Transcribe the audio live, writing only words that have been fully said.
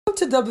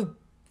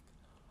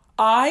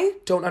I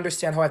don't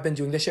understand how I've been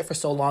doing this shit for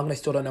so long and I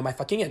still don't know my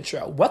fucking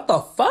intro. What the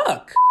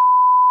fuck?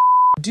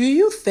 Do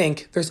you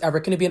think there's ever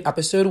going to be an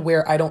episode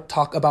where I don't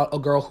talk about a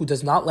girl who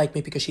does not like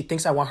me because she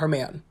thinks I want her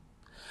man?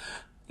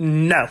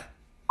 No.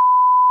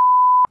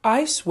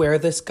 I swear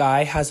this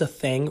guy has a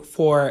thing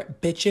for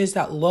bitches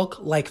that look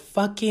like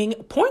fucking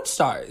porn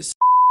stars.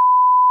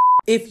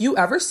 If you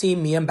ever see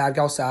me and Bad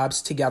Gal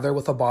Sabs together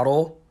with a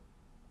bottle,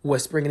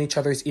 whispering in each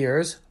other's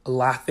ears,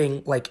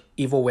 laughing like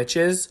evil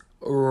witches,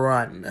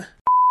 run.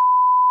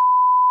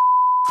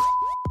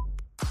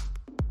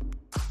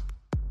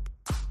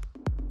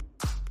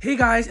 Hey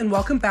guys, and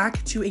welcome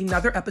back to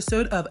another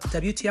episode of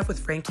WTF with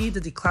Frankie, the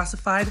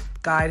Declassified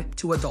Guide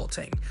to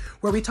Adulting,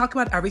 where we talk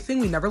about everything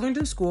we never learned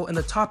in school and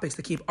the topics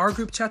that keep our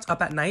group chats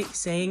up at night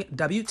saying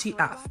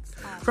WTF.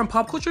 From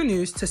pop culture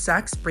news to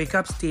sex,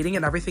 breakups, dating,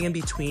 and everything in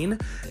between,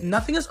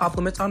 nothing is off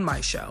limits on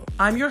my show.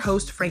 I'm your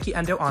host, Frankie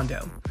Endo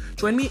Ondo.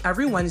 Join me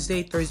every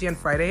Wednesday, Thursday, and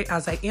Friday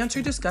as I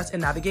answer, discuss,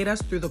 and navigate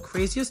us through the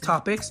craziest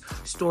topics,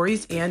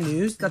 stories, and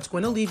news that's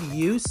going to leave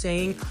you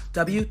saying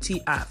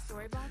WTF.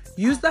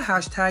 Use the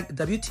hashtag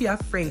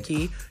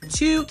WTFFrankie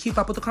to keep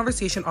up with the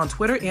conversation on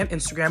Twitter and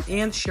Instagram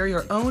and share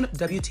your own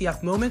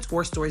WTF moments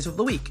or stories of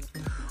the week.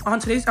 On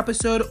today's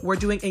episode, we're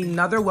doing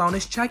another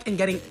wellness check and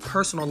getting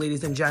personal,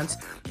 ladies and gents.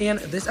 And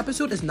this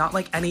episode is not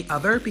like any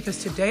other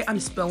because today I'm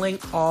spilling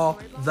all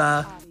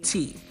the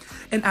tea.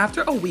 And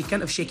after a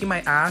weekend of shaking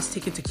my ass,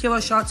 taking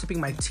tequila shots, sipping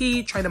my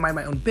tea, trying to mind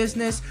my own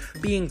business,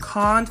 being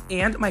conned,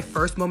 and my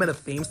first moment of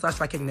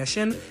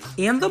fame/recognition,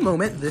 and the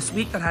moment this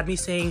week that had me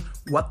saying,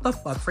 "What the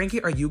fuck,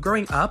 Frankie, are you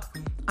growing up?"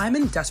 I'm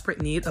in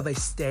desperate need of a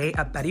stay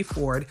at Betty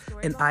Ford,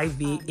 an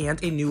IV,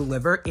 and a new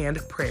liver, and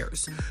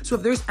prayers. So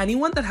if there's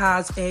anyone that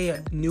has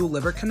a new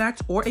liver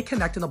connect or a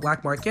connect in the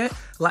black market,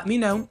 let me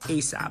know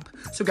ASAP.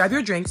 So grab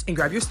your drinks and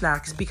grab your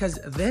snacks because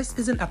this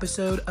is an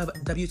episode of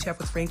WTF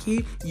with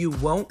Frankie you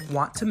won't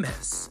want to miss.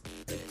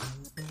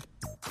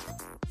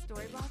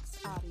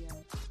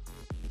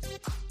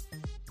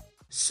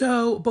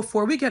 So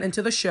before we get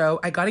into the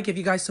show, I gotta give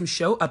you guys some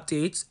show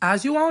updates.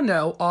 As you all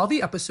know, all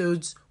the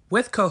episodes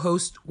with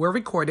co-hosts were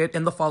recorded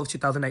in the fall of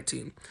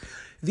 2019.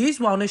 These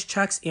wellness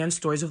checks and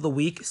stories of the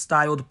week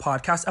styled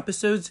podcast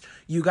episodes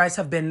you guys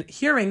have been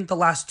hearing the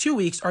last 2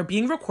 weeks are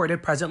being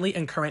recorded presently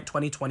in current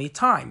 2020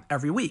 time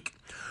every week.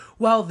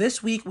 Well,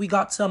 this week we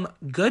got some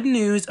good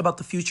news about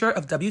the future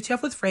of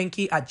WTF with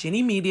Frankie at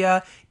Ginny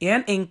Media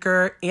and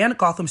Anchor and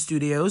Gotham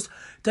Studios.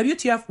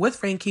 WTF with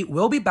Frankie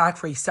will be back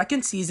for a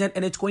second season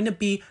and it's going to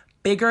be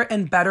bigger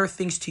and better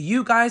thanks to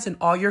you guys and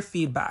all your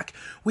feedback.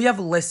 We have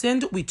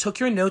listened, we took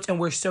your notes, and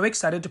we're so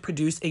excited to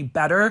produce a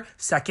better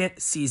second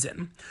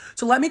season.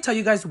 So let me tell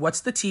you guys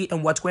what's the tea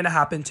and what's going to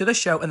happen to the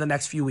show in the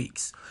next few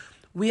weeks.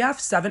 We have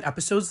 7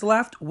 episodes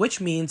left,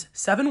 which means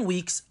 7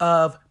 weeks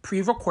of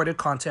pre-recorded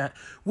content,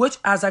 which,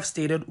 as I've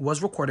stated,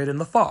 was recorded in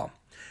the fall.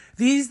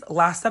 These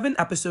last 7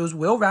 episodes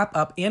will wrap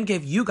up and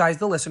give you guys,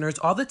 the listeners,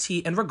 all the tea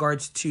in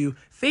regards to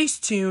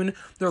Facetune,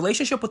 the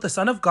relationship with the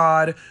Son of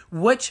God,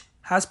 which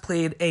has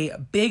played a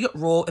big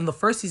role in the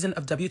first season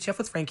of WTF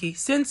with Frankie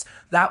since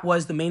that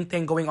was the main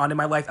thing going on in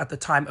my life at the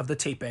time of the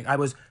taping. I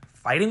was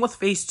fighting with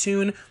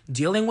Facetune,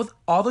 dealing with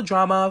all the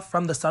drama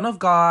from the Son of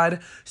God.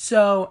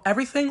 So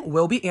everything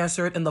will be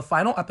answered in the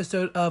final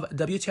episode of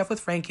WTF with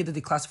Frankie, the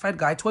Declassified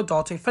Guide to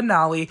Adulting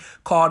finale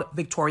called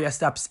Victoria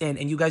Steps In.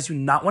 And you guys do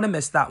not want to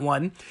miss that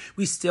one.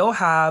 We still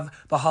have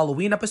the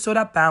Halloween episode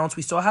at Bounce.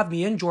 We still have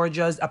me and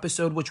Georgia's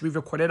episode, which we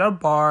recorded at a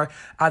bar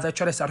as I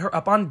try to set her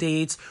up on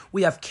dates.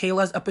 We have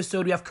Kayla's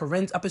episode. We have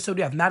Corinne's episode.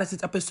 We have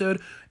Madison's episode.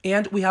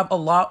 And we have a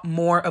lot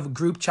more of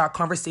group chat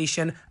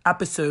conversation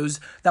episodes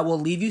that will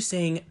leave you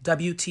saying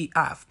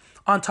WTF.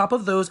 On top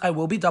of those, I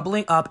will be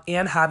doubling up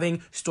and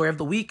having Story of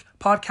the Week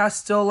podcast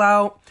still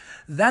out.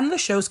 Then the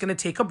show's going to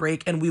take a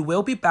break and we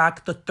will be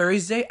back the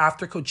Thursday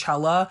after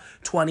Coachella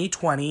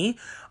 2020.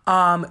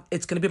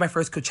 It's going to be my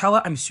first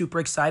Coachella. I'm super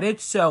excited.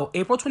 So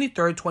April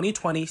 23rd,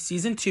 2020,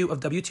 season 2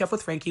 of WTF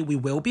with Frankie, we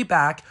will be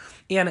back.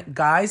 And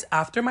guys,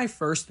 after my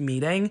first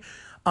meeting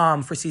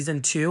for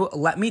season 2,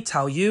 let me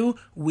tell you,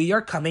 we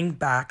are coming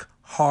back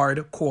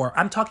hardcore.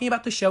 I'm talking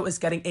about the show is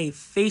getting a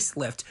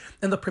facelift,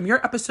 and the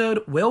premiere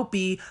episode will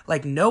be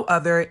like no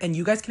other, and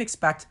you guys can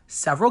expect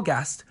several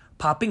guests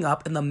popping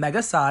up in the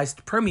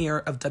mega-sized premiere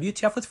of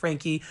WTF with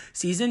Frankie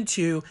Season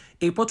 2,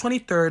 April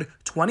 23rd,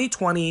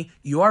 2020.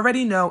 You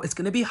already know it's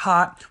going to be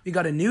hot. We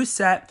got a new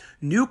set,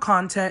 new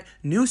content,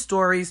 new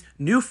stories,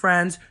 new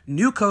friends,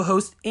 new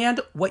co-hosts,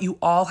 and what you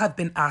all have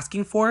been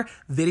asking for,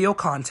 video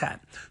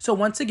content. So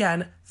once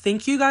again,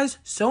 thank you guys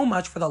so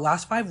much for the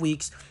last 5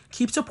 weeks.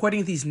 Keep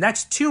supporting these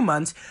next 2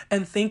 months,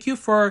 and thank you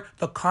for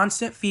the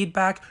constant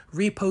feedback,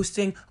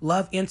 reposting,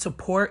 love, and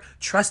support.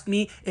 Trust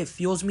me, it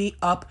fuels me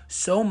up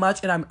so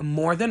much, and I'm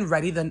more than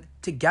ready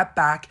to get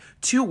back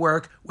to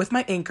work with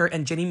my Anchor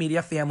and Ginny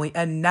Media family,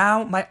 and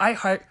now my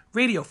iHeart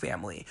Radio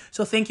family.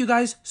 So thank you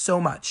guys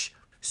so much.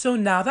 So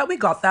now that we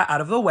got that out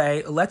of the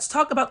way, let's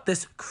talk about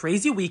this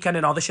crazy weekend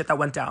and all the shit that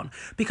went down.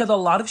 Because a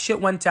lot of shit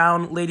went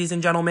down, ladies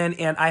and gentlemen,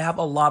 and I have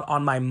a lot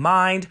on my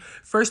mind.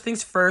 First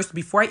things first,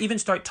 before I even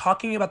start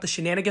talking about the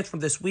shenanigans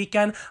from this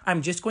weekend,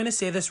 I'm just going to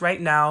say this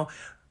right now.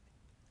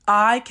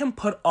 I can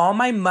put all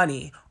my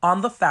money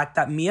on the fact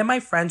that me and my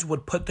friends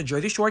would put the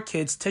Jersey Shore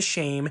kids to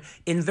shame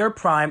in their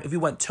prime if we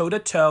went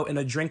toe-to-toe in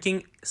a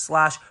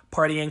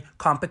drinking/partying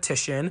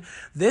competition.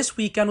 This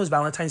weekend was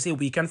Valentine's Day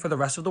weekend for the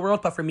rest of the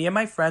world, but for me and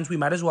my friends, we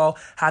might as well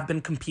have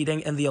been competing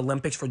in the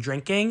Olympics for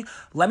drinking.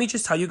 Let me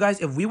just tell you guys,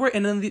 if we were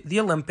in the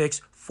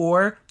Olympics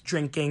for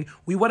drinking,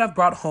 we would have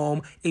brought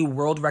home a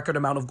world record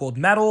amount of gold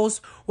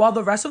medals. While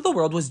the rest of the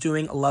world was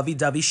doing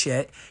lovey-dovey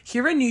shit,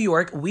 here in New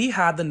York, we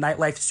had the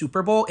Nightlife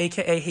Super Bowl,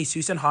 aka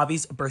Jesus and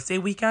Javi's birthday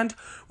weekend.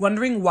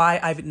 Wondering why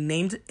I've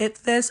named it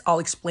this? I'll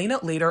explain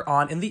it later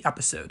on in the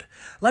episode.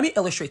 Let me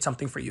illustrate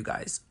something for you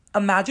guys.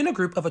 Imagine a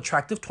group of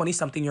attractive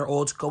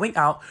 20-something-year-olds going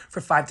out for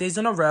 5 days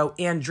in a row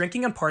and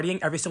drinking and partying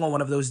every single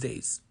one of those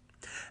days.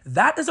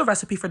 That is a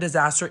recipe for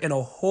disaster and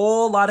a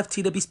whole lot of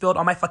tea to be spilled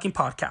on my fucking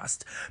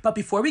podcast. But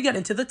before we get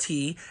into the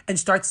tea and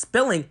start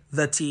spilling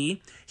the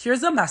tea,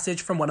 here's a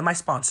message from one of my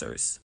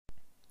sponsors.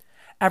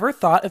 Ever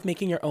thought of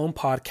making your own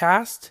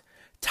podcast?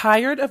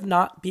 Tired of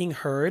not being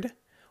heard?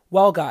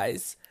 Well,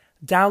 guys,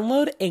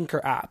 download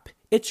Anchor app.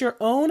 It's your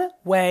own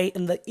way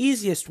and the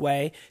easiest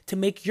way to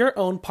make your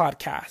own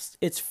podcast.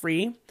 It's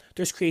free.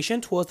 There's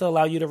creation tools that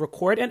allow you to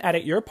record and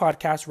edit your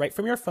podcast right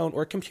from your phone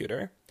or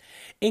computer.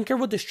 Anchor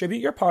will distribute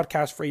your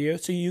podcast for you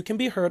so you can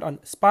be heard on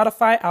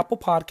Spotify, Apple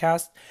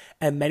Podcasts,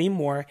 and many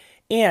more.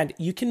 And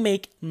you can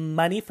make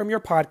money from your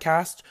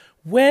podcast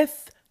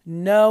with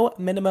no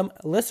minimum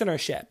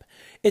listenership.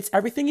 It's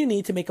everything you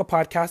need to make a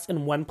podcast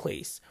in one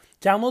place.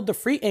 Download the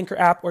free Anchor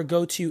app or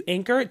go to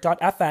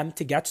anchor.fm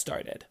to get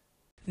started.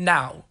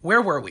 Now,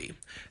 where were we?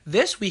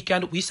 This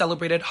weekend, we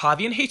celebrated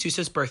Javi and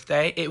Jesus'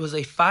 birthday. It was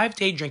a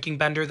 5-day drinking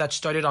bender that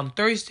started on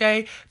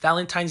Thursday,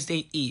 Valentine's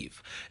Day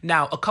Eve.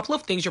 Now, a couple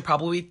of things you're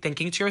probably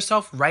thinking to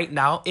yourself right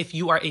now, if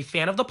you are a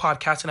fan of the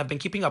podcast and have been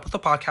keeping up with the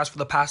podcast for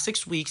the past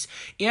 6 weeks,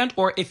 and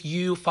or if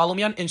you follow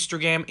me on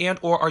Instagram and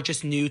or are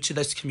just new to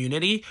this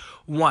community.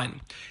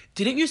 1,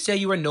 didn't you say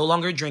you were no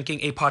longer drinking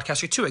a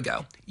podcast or 2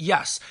 ago?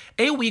 Yes.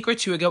 A week or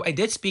 2 ago, I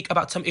did speak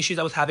about some issues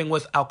I was having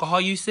with alcohol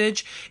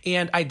usage,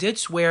 and I did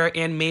swear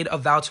and made a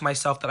vow to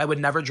myself that I would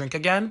never drink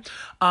again.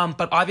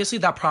 But obviously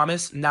that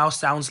promise now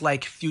sounds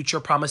like future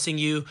promising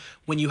you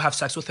when you have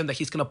sex with him that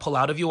he's going to pull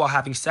out of you while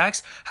having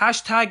sex.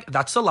 Hashtag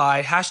that's a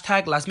lie.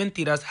 Hashtag las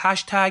mentiras.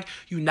 Hashtag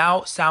you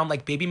now sound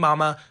like baby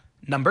mama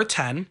Number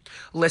 10,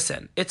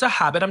 listen, it's a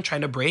habit I'm trying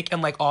to break,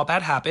 and like all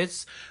bad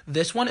habits,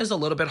 this one is a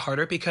little bit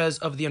harder because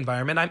of the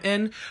environment I'm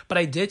in, but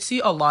I did see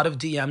a lot of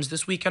DMs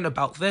this weekend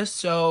about this,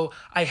 so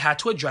I had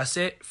to address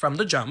it from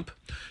the jump.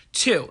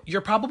 2,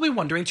 you're probably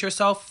wondering to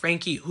yourself,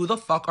 Frankie, who the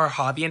fuck are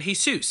Javi and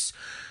Jesus?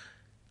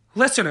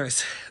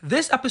 Listeners,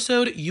 this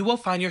episode, you will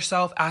find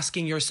yourself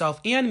asking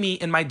yourself and me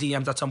in my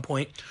DMs at some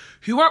point,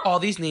 who are all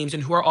these names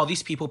and who are all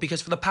these people?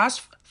 Because for the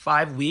past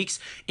 5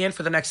 weeks and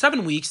for the next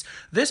 7 weeks,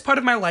 this part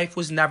of my life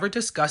was never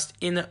discussed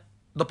in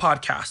the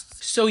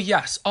podcast. So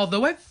yes,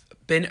 although I've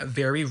been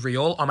very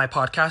real on my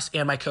podcast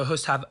and my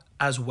co-hosts have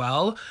as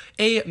well,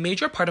 a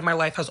major part of my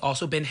life has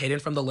also been hidden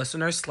from the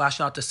listeners /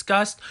 not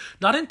discussed,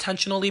 not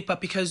intentionally,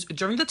 but because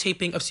during the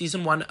taping of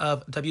season 1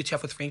 of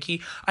WTF with Frankie,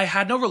 I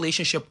had no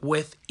relationship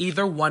with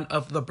either one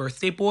of the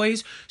birthday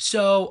boys.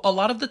 So a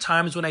lot of the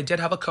times when I did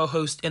have a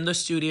co-host in the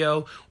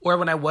studio or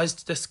when I was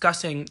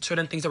discussing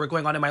certain things that were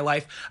going on in my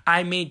life,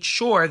 I made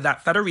sure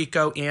that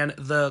Federico and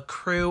the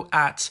crew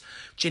at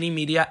Ginny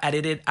Media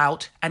edited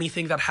out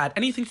anything that had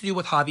anything to do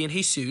with Javi and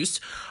Jesus.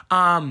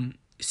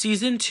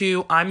 Season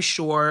 2, I'm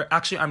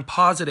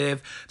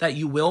positive that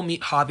you will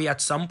meet Javi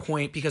at some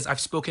point because I've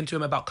spoken to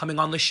him about coming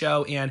on the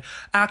show, and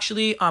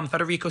actually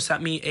Federico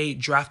sent me a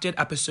drafted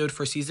episode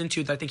for season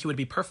 2 that I think he would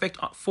be perfect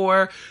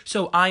for,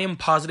 so I am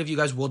positive you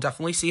guys will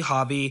definitely see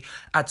Javi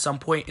at some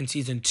point in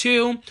season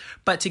 2.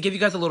 But to give you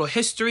guys a little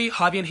history,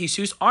 Javi and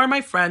Jesus are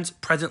my friends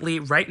presently,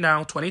 right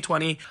now,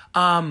 2020.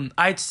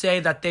 I'd say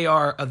that they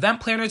are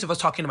event planners if I was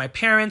talking to my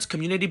parents,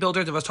 community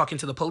builders if I was talking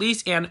to the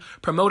police, and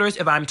promoters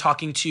if I'm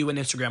talking to an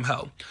Instagram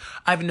hoe.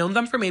 I've known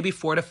them for maybe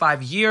 4 to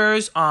 5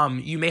 years.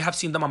 You may have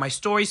seen them on my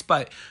stories,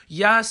 but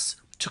yes,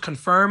 to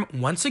confirm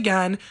once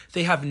again,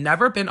 they have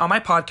never been on my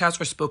podcast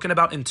or spoken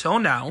about until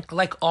now.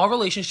 Like all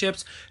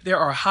relationships, there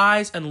are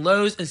highs and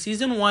lows, and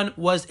season 1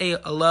 was a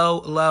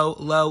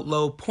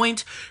low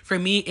point for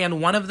me and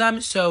one of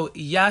them. So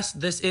yes,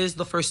 this is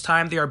the first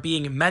time they are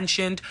being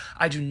mentioned.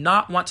 I do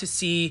not want to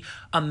see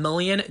a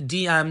million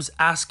DMs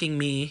asking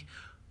me,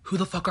 who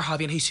the fuck are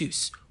Javi and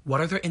Jesus? What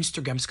are their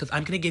Instagrams? Because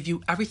I'm going to give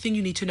you everything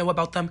you need to know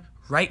about them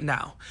right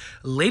now.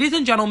 Ladies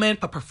and gentlemen,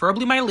 but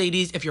preferably my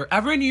ladies, if you're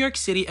ever in New York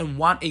City and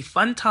want a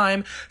fun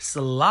time,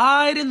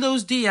 slide in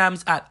those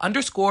DMs at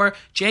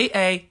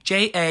 _JAJAVIERRR_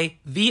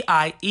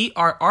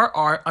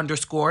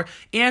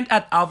 and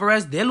at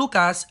Alvarez de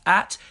Lucas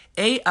at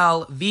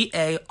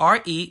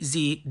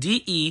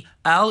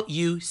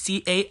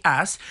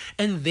ALVAREZDELUCAS,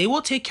 and they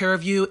will take care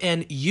of you,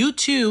 and you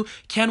too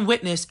can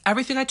witness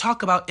everything I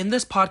talk about in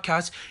this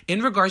podcast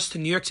in regards to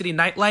New York City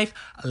nightlife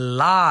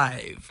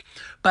live.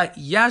 But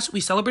yes,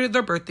 we celebrated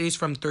their birthdays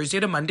from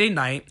Thursday to Monday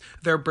night.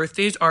 Their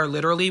birthdays are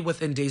literally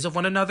within days of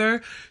one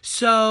another.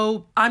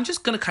 So I'm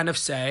just going to kind of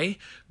say,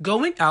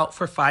 going out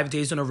for 5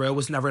 days in a row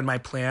was never in my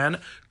plan.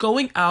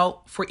 Going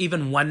out for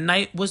even one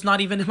night was not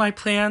even in my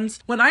plans.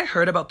 When I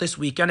heard about this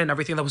weekend and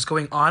everything that was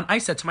going on, I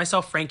said to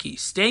myself, Frankie,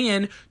 stay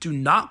in, do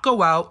not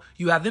go out.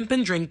 You haven't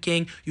been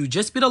drinking. You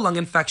just beat a lung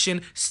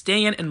infection.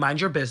 Stay in and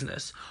mind your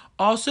business.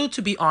 Also,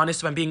 to be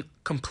honest, if I'm being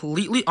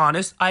completely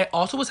honest, I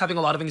also was having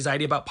a lot of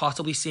anxiety about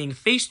possibly seeing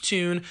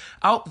Facetune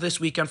out this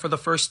weekend for the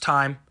first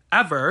time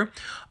ever.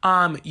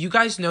 You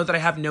guys know that I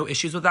have no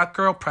issues with that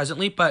girl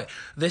presently, but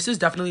this is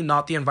definitely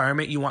not the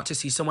environment you want to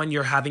see someone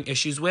you're having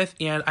issues with,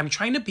 and I'm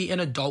trying to be an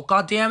adult,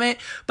 goddammit,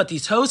 but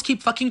these hoes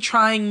keep fucking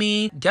trying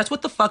me. Guess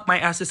what the fuck my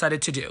ass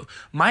decided to do?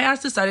 My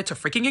ass decided to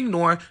freaking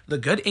ignore the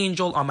good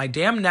angel on my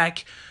damn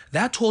neck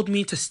that told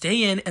me to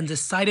stay in and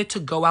decided to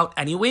go out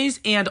anyways,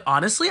 and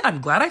honestly,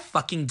 I'm glad I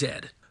fucking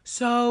did.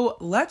 So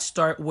let's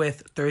start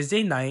with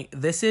Thursday night.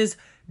 This is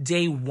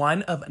day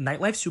one of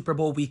Nightlife Super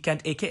Bowl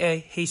weekend,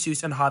 aka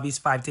Jesus and Javi's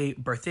 5-day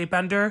birthday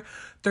bender.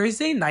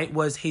 Thursday night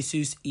was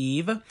Jesus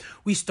Eve.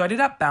 We started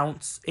at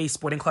Bounce, a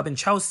sporting club in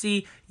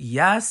Chelsea.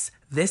 Yes,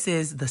 this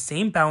is the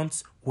same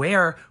Bounce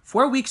where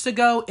 4 weeks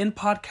ago in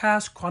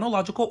podcast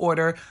chronological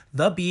order,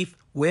 the beef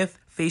with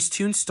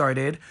Facetune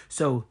started.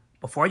 So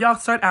before y'all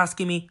start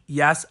asking me,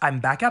 yes, I'm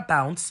back at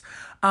Bounce.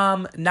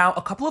 Now,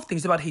 a couple of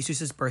things about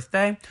Jesus's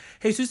birthday.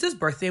 Jesus's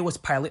birthday was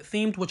pilot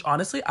themed, which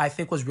honestly I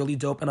think was really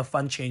dope and a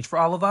fun change for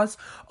all of us.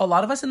 A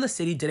lot of us in the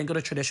city didn't go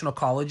to traditional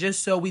colleges,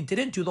 so we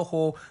didn't do the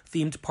whole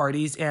themed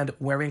parties and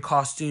wearing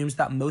costumes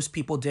that most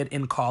people did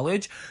in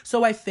college.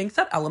 So I think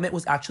that element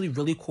was actually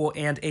really cool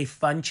and a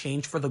fun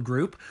change for the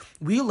group.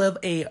 We live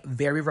a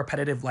very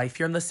repetitive life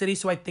here in the city,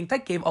 so I think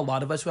that gave a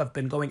lot of us who have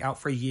been going out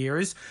for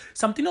years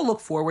something to look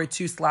forward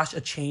to /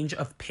 a change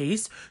of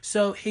pace.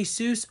 So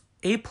Jesus,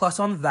 A+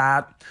 on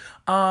that.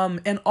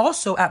 And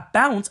also at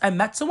Bounce, I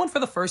met someone for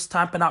the first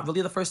time, but not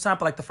really the first time,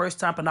 but like the first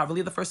time, but not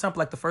really the first time, but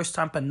like the first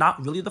time, but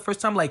not really the first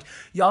time. Like,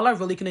 y'all are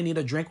really gonna need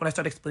a drink when I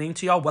start explaining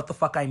to y'all what the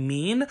fuck I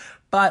mean.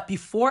 But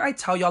before I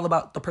tell y'all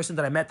about the person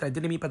that I met, that I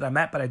didn't meet, but that I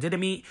met, but I didn't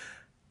meet,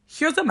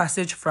 here's a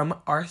message from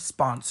our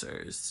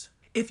sponsors.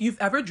 If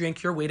you've ever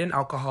drank your weight in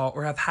alcohol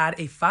or have had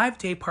a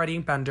 5-day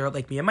partying bender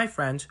like me and my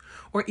friend,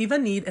 or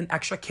even need an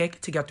extra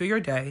kick to get through your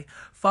day,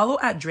 follow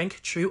at Drink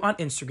True on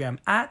Instagram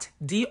at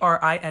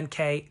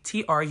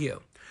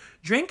DRINKTRU.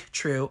 Drink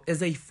True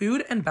is a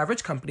food and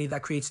beverage company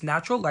that creates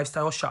natural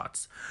lifestyle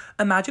shots.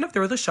 Imagine if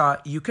there was a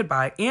shot you could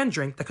buy and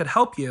drink that could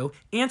help you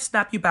and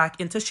snap you back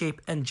into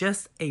shape in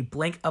just a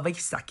blink of a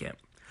second.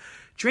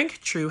 Drink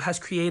True has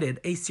created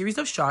a series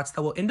of shots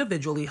that will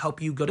individually help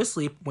you go to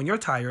sleep when you're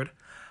tired,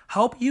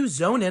 help you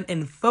zone in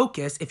and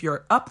focus if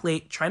you're up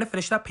late trying to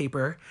finish that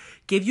paper,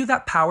 give you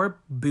that power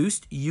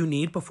boost you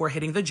need before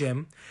hitting the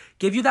gym,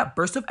 give you that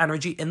burst of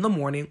energy in the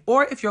morning,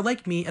 or if you're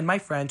like me and my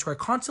friends who are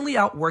constantly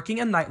out working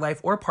in nightlife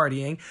or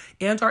partying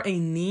and are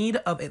in need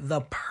of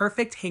the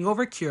perfect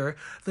hangover cure,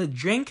 the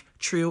Drink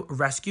True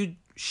Rescue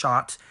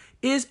Shot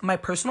is my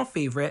personal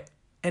favorite,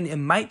 and it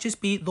might just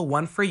be the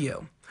one for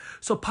you.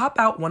 So pop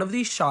out one of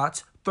these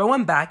shots, throw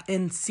them back,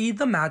 and see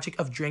the magic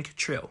of Drink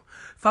True.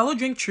 Follow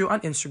Drink True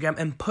on Instagram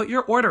and put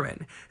your order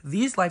in.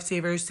 These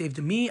lifesavers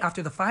saved me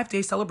after the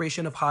 5-day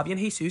celebration of Javi and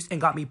Jesus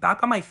and got me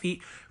back on my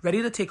feet,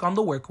 ready to take on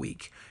the work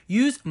week.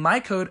 Use my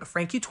code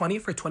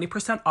Frankie20 for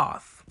 20%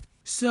 off.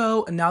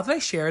 So now that I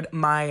shared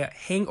my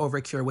hangover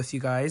cure with you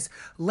guys,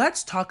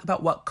 let's talk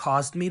about what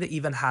caused me to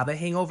even have a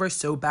hangover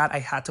so bad I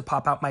had to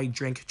pop out my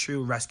Drink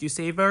True Rescue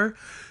Saver.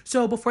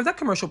 So before that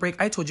commercial break,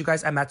 I told you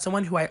guys I met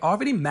someone who I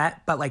already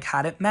met but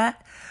hadn't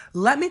met.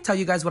 Let me tell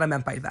you guys what I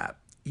meant by that.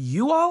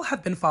 You all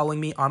have been following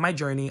me on my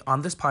journey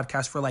on this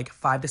podcast for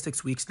 5 to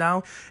 6 weeks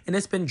now, and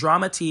it's been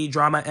drama,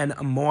 and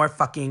more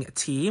fucking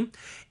tea.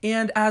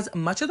 And as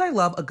much as I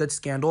love a good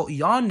scandal,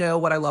 y'all know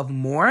what I love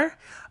more?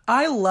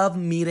 I love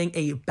meeting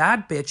a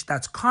bad bitch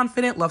that's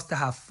confident, loves to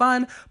have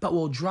fun, but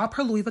will drop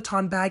her Louis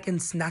Vuitton bag and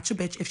snatch a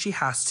bitch if she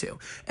has to.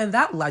 And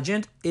that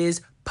legend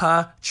is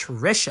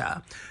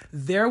Patricia.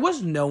 There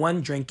was no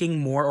one drinking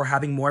more or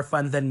having more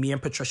fun than me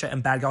and Patricia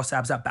and Bad Girl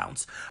Sabs at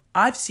Bounce.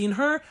 I've seen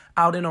her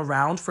out and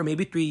around for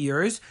maybe 3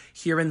 years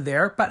here and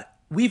there, but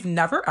we've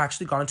never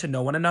actually gotten to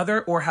know one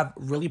another or have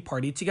really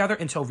partied together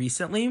until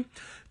recently.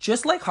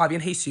 Just like Javi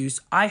and Jesus,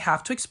 I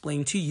have to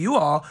explain to you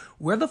all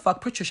where the fuck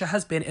Patricia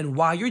has been and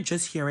why you're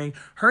just hearing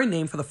her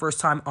name for the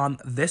first time on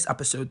this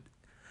episode.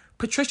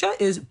 Patricia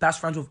is best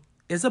friends with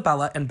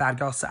Isabella and Bad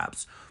Girl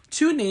Sabs.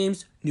 2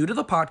 names new to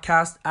the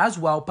podcast as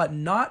well, but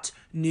not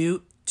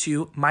new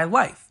to my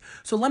life.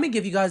 So let me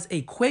give you guys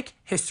a quick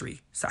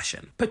history.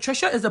 session.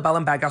 Patricia, Isabella,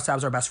 and Bad Gal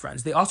Sabs are best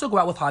friends. They also go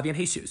out with Javi and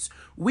Jesus.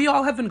 We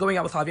all have been going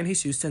out with Javi and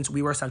Jesus since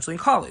we were essentially in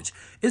college.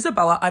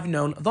 Isabella, I've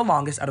known the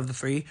longest out of the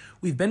three.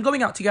 We've been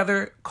going out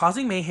together,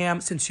 causing mayhem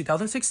since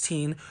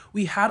 2016.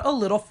 We had a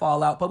little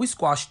fallout, but we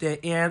squashed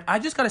it. And I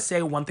just gotta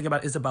say one thing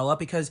about Isabella,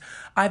 because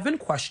I've been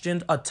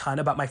questioned a ton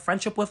about my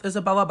friendship with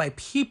Isabella by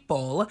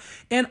people.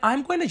 And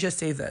I'm going to just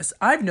say this.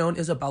 I've known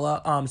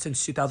Isabella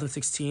since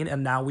 2016,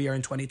 and now we are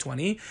in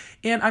 2020.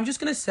 And I'm just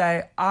gonna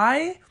say,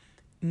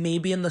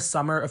 maybe in the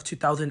summer of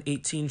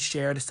 2018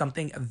 shared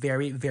something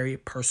very, very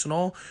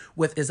personal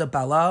with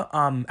Isabella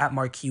at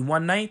Marquee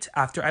one night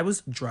after I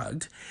was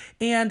drugged.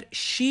 And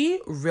she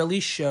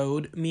really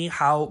showed me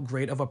how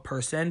great of a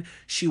person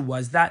she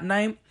was that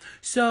night.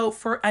 So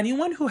for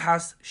anyone who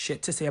has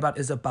shit to say about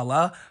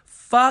Isabella,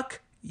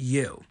 fuck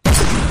you.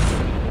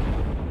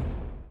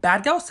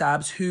 Bad Gal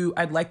Sabs, who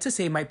I'd like to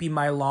say might be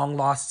my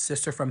long-lost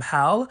sister from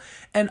hell,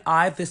 and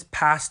I, this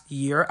past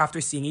year, after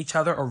seeing each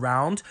other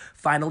around,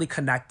 finally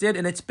connected,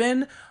 and it's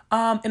been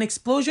an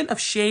explosion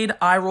of shade,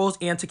 eye rolls,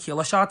 and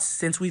tequila shots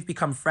since we've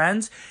become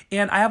friends,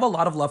 and I have a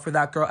lot of love for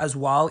that girl as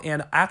well,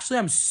 and actually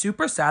I'm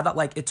super sad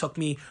that, it took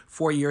me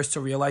 4 years to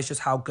realize just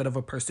how good of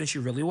a person she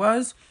really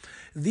was.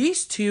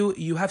 These two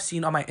you have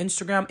seen on my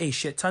Instagram a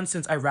shit ton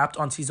since I rapped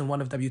on season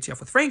 1 of WTF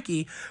with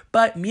Frankie,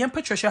 but me and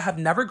Patricia have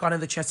never gotten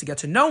the chance to get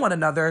to know one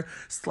another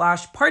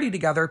 / party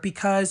together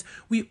because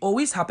we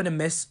always happen to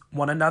miss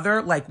one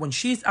another. Like when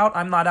she's out,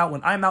 I'm not out.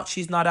 When I'm out,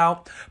 she's not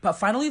out. But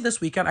finally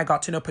this weekend, I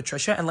got to know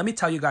Patricia, and let me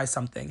tell you guys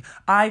something.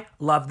 I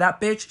love that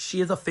bitch.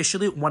 She is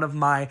officially one of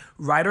my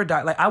ride or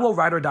die. I will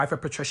ride or die for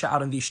Patricia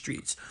out in these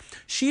streets.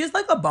 She is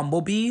like a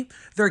bumblebee.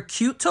 They're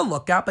cute to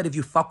look at, but if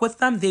you fuck with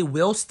them, they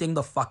will sting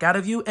the fuck out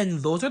of you.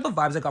 And those are the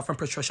vibes I got from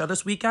Patricia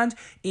this weekend,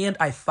 and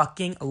I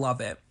fucking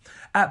love it.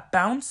 At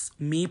Bounce,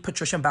 me,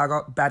 Patricia, and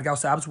Bad Gal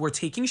Sabs were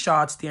taking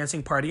shots,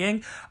 dancing,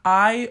 partying.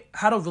 I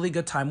had a really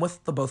good time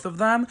with the both of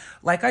them.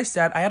 Like I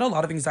said, I had a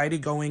lot of anxiety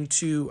going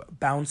to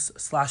Bounce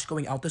 /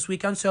 going out this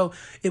weekend, so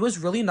it was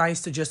really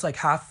nice to just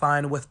have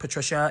fun with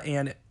Patricia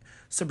and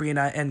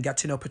Sabrina and get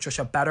to know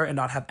Patricia better and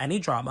not have any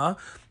drama.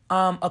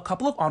 A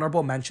couple of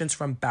honorable mentions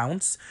from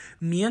Bounce.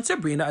 Me and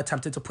Sabrina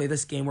attempted to play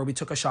this game where we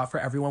took a shot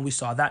for everyone we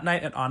saw that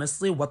night, and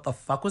honestly, what the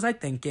fuck was I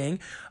thinking?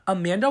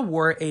 Amanda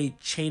wore a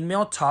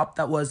chainmail top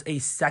that was a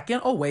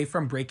second away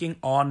from breaking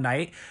all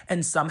night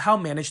and somehow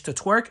managed to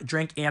twerk,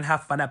 drink, and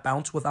have fun at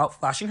Bounce without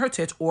flashing her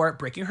tits or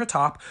breaking her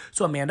top.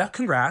 So Amanda,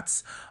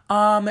 congrats.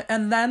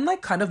 And then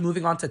kind of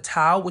moving on to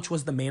Tao, which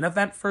was the main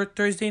event for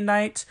Thursday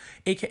night,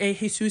 aka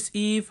Jesus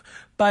Eve.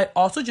 But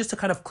also just to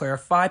kind of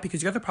clarify,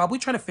 because you guys are probably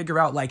trying to figure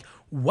out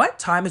what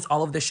time is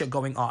all of this shit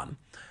going on?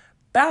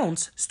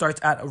 Bounce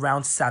starts at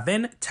around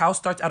 7. Tao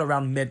starts at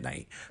around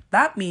midnight.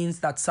 That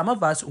means that some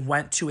of us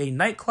went to a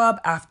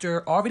nightclub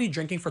after already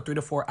drinking for 3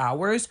 to 4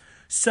 hours.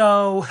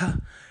 So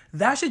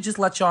that should just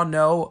let y'all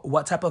know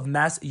what type of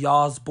mess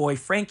y'all's boy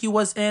Frankie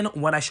was in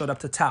when I showed up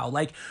to Tao.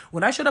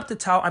 When I showed up to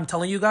Tao, I'm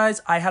telling you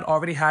guys, I had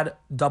already had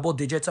double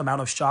digits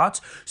amount of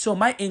shots. So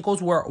my ankles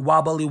were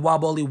wobbly,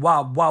 wobbly,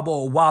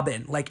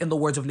 wobbin', in the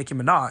words of Nicki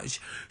Minaj.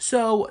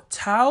 So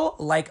Tao,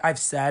 I've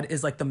said,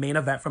 is the main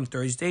event from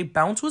Thursday.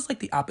 Bounce was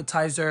the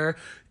appetizer,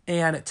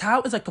 and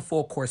Tao is the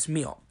full course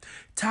meal.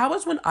 Tao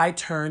is when I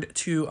turned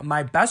to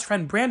my best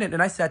friend Brandon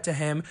and I said to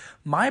him,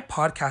 my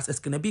podcast is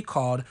going to be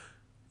called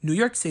New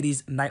York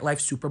City's Nightlife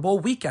Super Bowl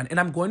weekend, and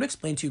I'm going to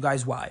explain to you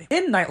guys why.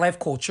 In nightlife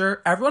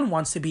culture, everyone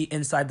wants to be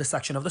inside the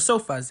section of the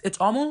sofas. It's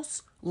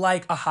almost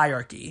like a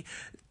hierarchy.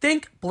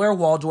 Think Blair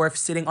Waldorf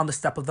sitting on the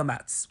step of the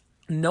Mets.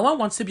 No one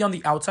wants to be on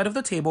the outside of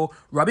the table,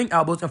 rubbing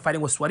elbows and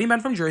fighting with sweaty men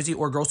from Jersey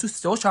or girls who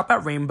still shop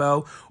at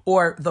Rainbow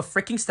or the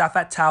freaking staff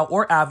at Tao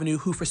or Avenue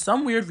who for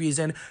some weird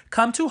reason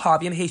come to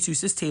Javi and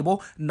Jesus'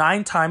 table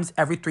 9 times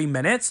every 3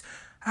 minutes.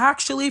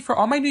 Actually, for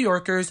all my New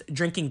Yorkers,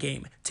 drinking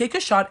game. Take a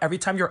shot every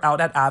time you're out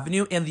at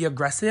Avenue and the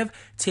aggressive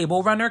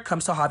table runner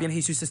comes to Javi and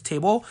Jesus'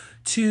 table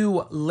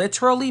to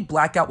literally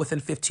black out within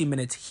 15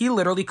 minutes. He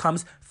literally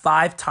comes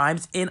 5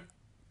 times in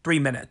 3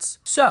 minutes.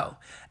 So,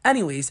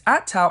 anyways,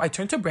 at Tao, I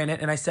turned to Brandon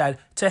and I said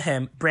to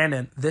him,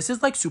 Brandon, this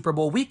is Super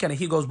Bowl weekend. And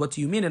he goes, what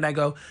do you mean? And I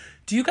go,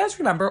 do you guys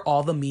remember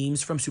all the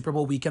memes from Super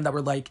Bowl weekend that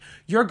were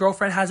your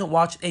girlfriend hasn't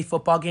watched a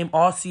football game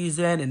all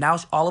season and now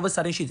all of a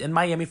sudden she's in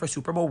Miami for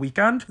Super Bowl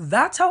weekend?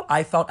 That's how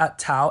I felt at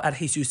Tao at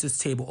Jesus'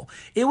 table.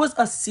 It was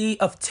a sea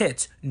of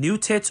tits. New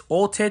tits,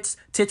 old tits,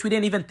 tits we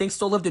didn't even think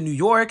still lived in New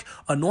York,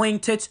 annoying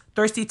tits,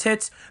 thirsty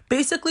tits.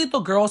 Basically, the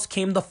girls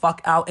came the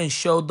fuck out and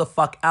showed the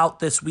fuck out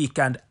this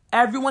weekend.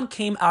 Everyone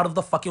came out of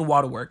the fucking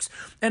waterworks.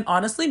 And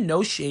honestly,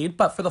 no shade,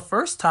 but for the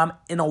first time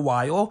in a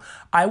while,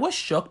 I was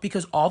shook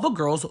because all the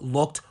girls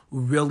looked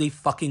really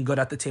fucking good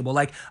at the table.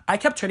 I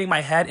kept turning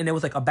my head and it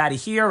was a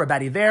baddie here, a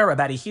baddie there, a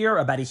baddie here,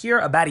 a baddie here,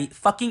 a baddie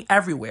fucking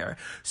everywhere.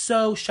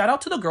 So shout out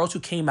to the girls who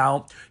came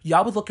out.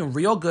 Y'all was looking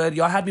real good.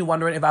 Y'all had me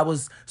wondering if I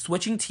was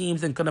switching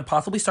teams and gonna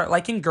possibly start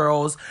liking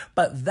girls.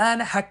 But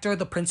then Hector,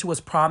 the prince who was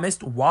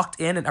promised,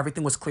 walked in and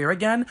everything was clear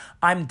again.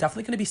 I'm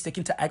definitely gonna be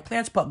sticking to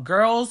eggplants, but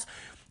girls,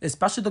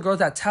 especially the girls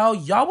that tell,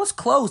 y'all was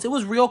close. It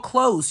was real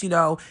close, you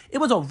know. It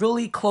was a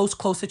really close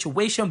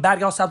situation. Bad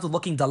Girl Sabs was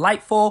looking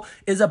delightful.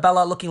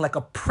 Isabella looking like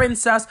a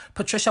princess.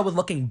 Patricia was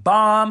looking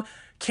bomb.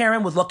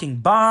 Karen was looking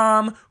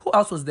bomb. Who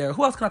else was there?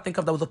 Who else can I think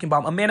of that was looking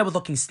bomb? Amanda was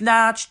looking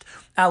snatched.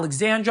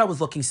 Alexandra was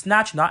looking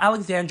snatched. Not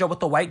Alexandra with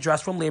the white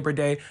dress from Labor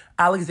Day.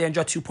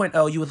 Alexandra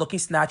 2.0. You was looking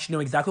snatched. You know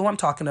exactly what I'm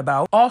talking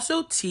about.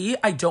 Also, T,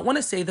 I don't want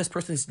to say this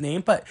person's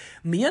name, but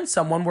me and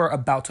someone were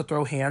about to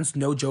throw hands.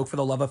 No joke, for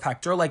the love of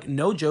Hector. Like,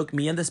 no joke.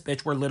 Me and this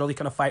bitch were literally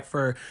going to fight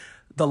for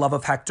the love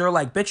of Hector.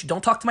 Like, bitch,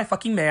 don't talk to my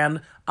fucking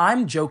man.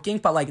 I'm joking,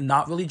 but like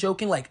not really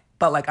joking.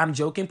 I'm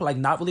joking, but like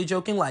not really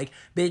joking. Like,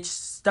 bitch,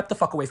 step the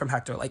fuck away from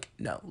Hector. Like,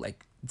 no,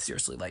 like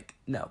seriously, like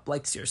no,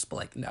 like serious, but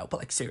like no, but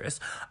like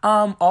serious.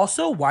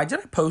 Also, why did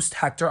I post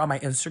Hector on my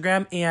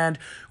Instagram and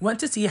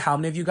went to see how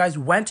many of you guys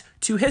went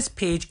to his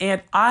page,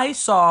 and I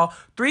saw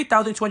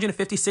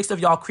 3,256 of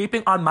y'all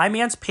creeping on my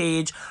man's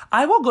page.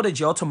 I will go to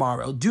jail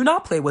tomorrow. Do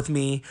not play with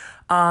me.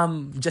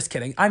 Just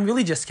kidding. I'm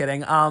really just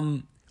kidding.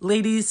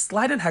 Ladies,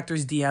 slide in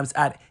Hector's DMs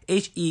at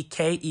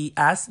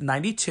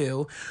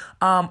HEKES92.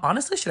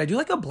 Honestly, should I do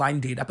like a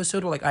blind date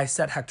episode where like I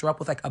set Hector up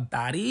with like a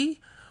baddie?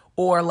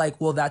 Or like,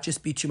 will that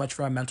just be too much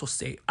for my mental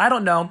state? I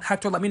don't know.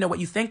 Hector, let me know what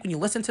you think when you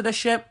listen to this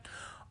shit.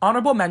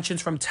 Honorable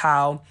mentions from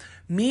Tao,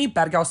 me,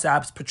 Bad Gal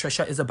Sabs,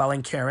 Patricia, Isabella,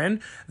 and Karen.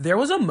 There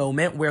was a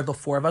moment where the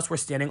four of us were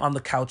standing on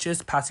the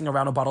couches, passing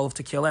around a bottle of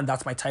tequila, and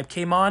That's My Type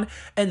came on.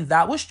 And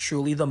that was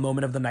truly the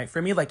moment of the night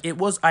for me. Like, it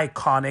was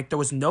iconic. There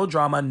was no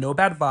drama, no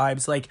bad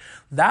vibes. Like,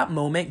 that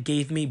moment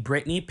gave me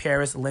Britney,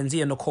 Paris, Lindsay,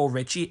 and Nicole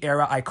Richie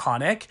era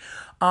iconic.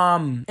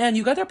 And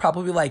you guys are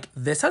probably like,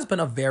 this has been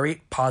a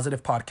very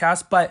positive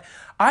podcast, but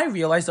I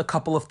realized a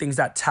couple of things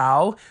at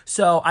Tao,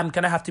 so I'm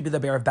gonna have to be the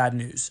bearer of bad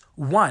news.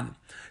 One,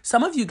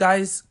 some of you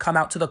guys come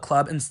out to the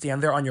club and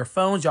stand there on your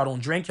phones. Y'all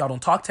don't drink. Y'all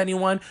don't talk to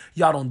anyone.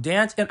 Y'all don't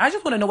dance. And I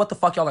just want to know what the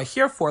fuck y'all are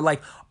here for.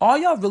 Like, all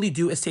y'all really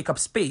do is take up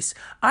space.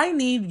 I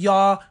need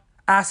y'all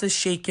asses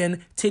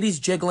shaking, titties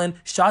jiggling,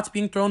 shots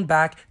being thrown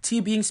back, tea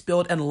being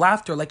spilled, and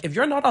laughter. Like, if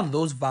you're not on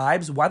those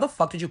vibes, why the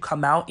fuck did you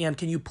come out? And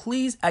can you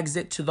please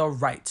exit to the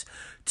right?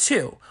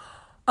 Two,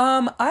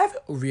 I've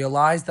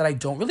realized that I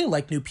don't really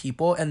like new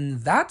people,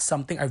 and that's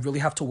something I really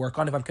have to work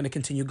on if I'm going to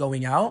continue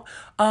going out.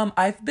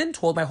 I've been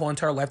told my whole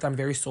entire life that I'm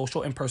very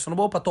social and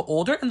personable, but the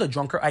older and the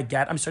drunker I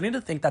get, I'm starting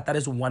to think that that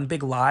is one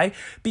big lie,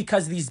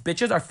 because these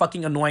bitches are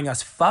fucking annoying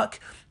as fuck.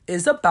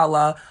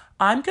 Isabella,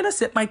 I'm going to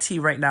sip my tea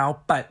right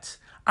now, but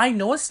I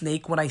know a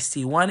snake when I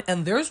see one,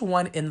 and there's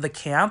one in the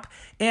camp,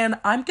 and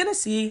I'm going to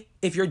see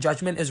if your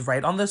judgment is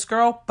right on this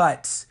girl,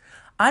 but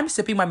I'm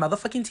sipping my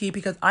motherfucking tea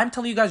because I'm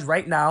telling you guys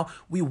right now,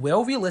 we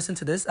will re-listen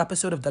to this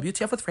episode of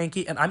WTF with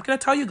Frankie, and I'm going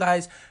to tell you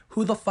guys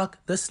who the fuck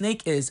the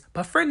snake is.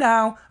 But for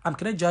now, I'm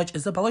going to judge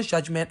Isabella's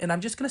judgment, and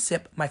I'm just going to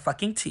sip my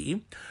fucking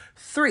tea.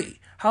 3,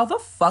 how the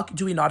fuck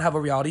do we not have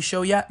a reality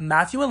show yet?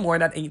 Matthew and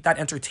Lauren at Ain't That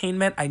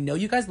Entertainment. I know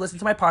you guys listen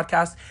to my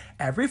podcast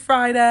every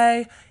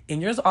Friday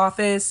in your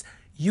office.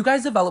 You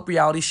guys develop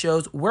reality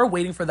shows. We're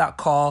waiting for that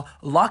call.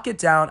 Lock it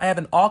down. I have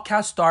an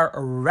all-cast star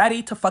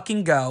ready to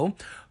fucking go.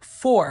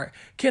 4,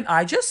 can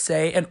I just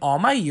say, in all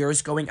my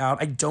years going out,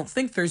 I don't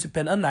think there's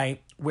been a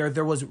night where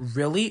there was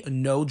really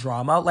no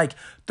drama. Like,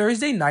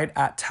 Thursday night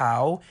at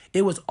Tao,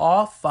 it was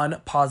all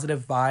fun,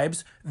 positive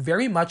vibes,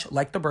 very much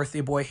like the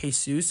birthday boy,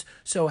 Jesus.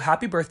 So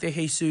happy birthday,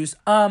 Jesus.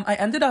 I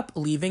ended up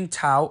leaving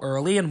Tao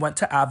early and went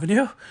to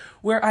Avenue,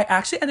 where I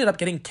actually ended up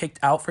getting kicked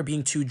out for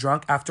being too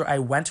drunk after I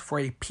went for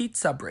a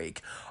pizza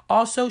break.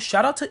 Also,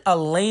 shout out to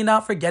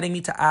Elena for getting me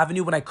to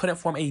Avenue when I couldn't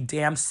form a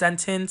damn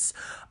sentence.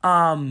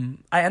 I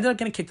ended up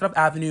getting kicked out of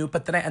Avenue,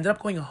 but then I ended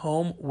up going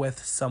home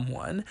with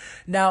someone.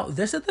 Now,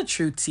 this is the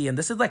true tea, and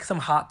this is like some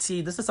hot tea.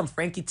 This is some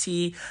Frankie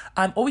tea.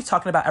 I'm always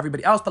talking about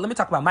everybody else, but let me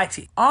talk about my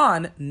tea.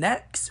 On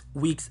next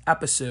week's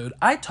episode,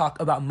 I talk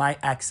about my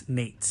ex,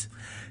 Nate.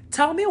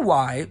 Tell me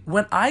why,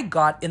 when I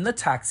got in the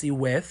taxi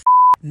with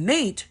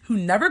Nate, who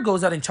never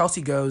goes out and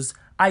Chelsea goes,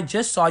 I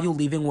just saw you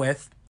leaving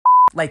with...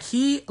 Like,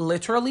 he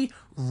literally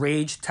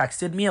rage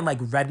texted me and like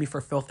read me for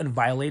filth and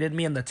violated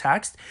me in the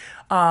text.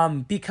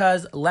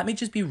 Because let me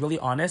just be really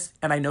honest,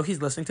 and I know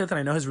he's listening to this and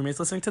I know his roommate's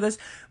listening to this.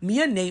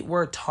 Me and Nate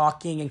were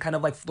talking and kind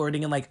of like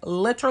flirting, and like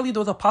literally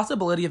there was a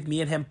possibility of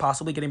me and him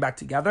possibly getting back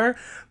together.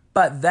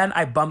 But then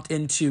I bumped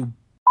into,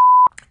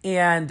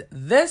 and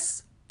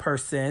this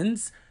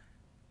person's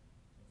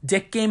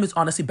dick game is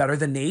honestly better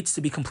than Nate's,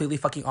 to be completely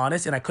fucking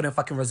honest, and I couldn't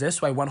fucking resist,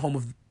 so I went home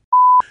with.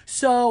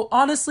 So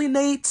honestly,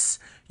 Nate,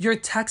 your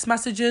text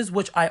messages,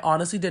 which I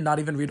honestly did not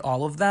even read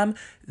all of them,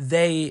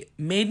 they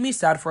made me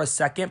sad for a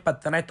second,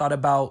 but then I thought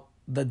about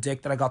the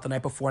dick that I got the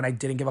night before and I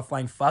didn't give a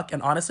flying fuck.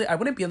 And honestly, I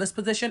wouldn't be in this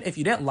position if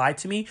you didn't lie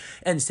to me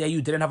and say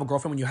you didn't have a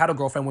girlfriend when you had a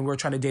girlfriend when we were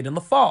trying to date in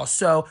the fall.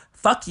 So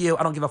fuck you.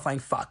 I don't give a flying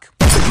fuck.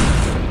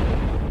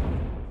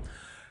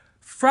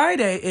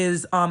 Friday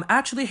is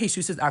actually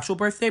Jesus' actual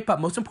birthday,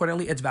 but most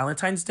importantly, it's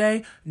Valentine's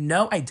Day.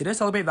 No, I didn't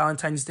celebrate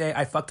Valentine's Day.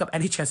 I fucked up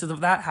any chances of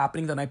that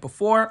happening the night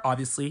before,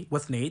 obviously,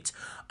 with Nate.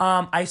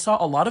 I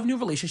saw a lot of new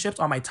relationships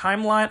on my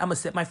timeline. I'm gonna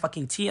sip my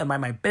fucking tea and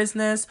mind my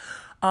business.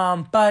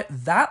 But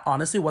that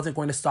honestly wasn't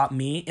going to stop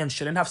me and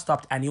shouldn't have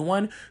stopped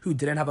anyone who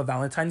didn't have a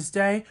Valentine's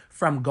Day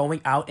from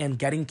going out and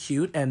getting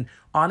cute. And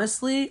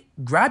honestly,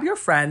 grab your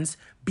friends,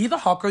 be the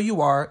hot girl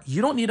you are.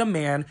 You don't need a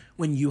man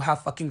when you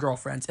have fucking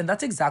girlfriends. And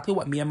that's exactly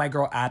what me and my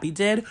girl Abby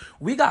did.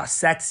 We got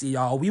sexy,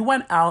 y'all. We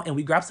went out and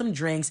we grabbed some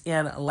drinks.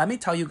 And let me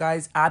tell you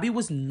guys, Abby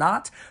was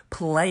not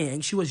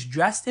playing. She was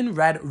dressed in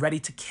red, ready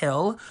to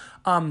kill.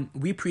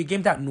 We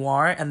pre-gamed at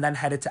Noir and then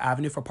headed to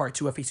Avenue for part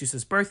 2 of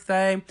Jesus'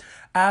 birthday.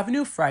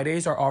 Avenue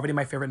Fridays are already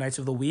my favorite nights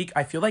of the week.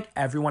 I feel like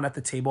everyone at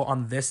the table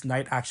on this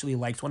night actually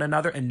likes one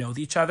another and knows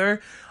each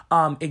other.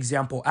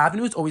 Example,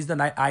 Avenue is always the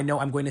night I know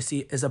I'm going to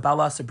see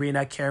Isabella,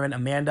 Sabrina, Karen,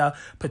 Amanda,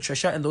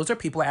 Patricia, and those are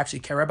people I actually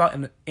care about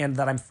and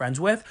that I'm friends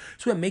with.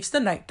 So it makes the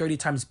night 30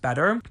 times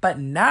better. But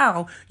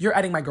now you're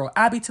adding my girl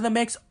Abby to the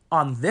mix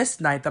on this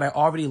night that I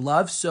already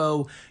love,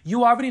 so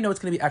you already know it's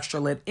going to be extra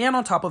lit. And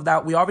on top of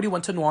that, we already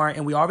went to Noir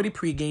and we already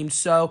pre-gamed,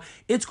 so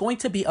it's going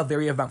to be a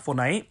very eventful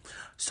night.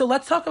 So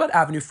let's talk about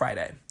Avenue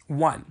Friday.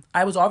 1,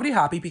 I was already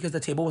happy because the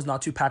table was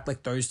not too packed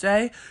like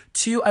Thursday.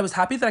 2, I was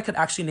happy that I could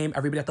actually name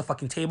everybody at the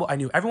fucking table. I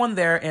knew everyone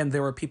there and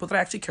there were people that I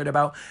actually cared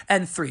about.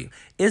 And 3,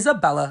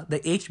 Isabella, the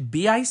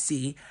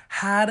HBIC,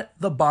 had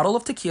the bottle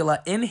of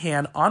tequila in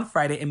hand on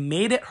Friday and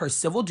made it her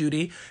civil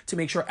duty to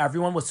make sure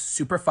everyone was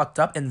super fucked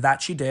up, and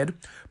that she did.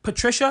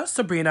 Patricia,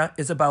 Sabrina,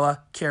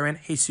 Isabella, Karen,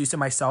 Jesus, and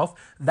myself,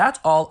 that's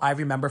all I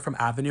remember from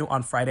Avenue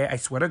on Friday, I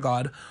swear to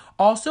God.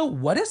 Also,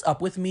 what is up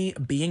with me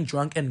being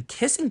drunk and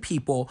kissing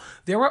people?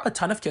 There were a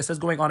ton of kisses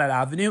going on at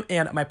Avenue,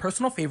 and my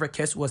personal favorite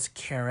kiss was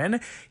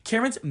Karen.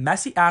 Karen's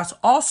messy ass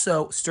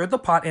also stirred the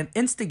pot and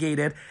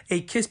instigated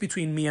a kiss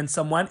between me and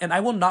someone, and I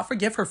will not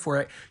forgive her for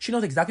it. She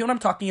knows exactly what I'm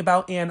talking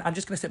about, and I'm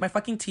just gonna sip my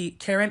fucking tea.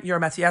 Karen, you're a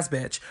messy ass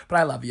bitch, but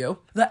I love you.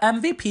 The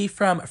MVP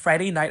from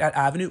Friday night at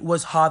Avenue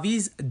was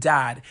Javi's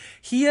dad.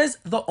 He is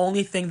the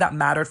only thing that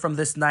mattered from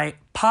this night.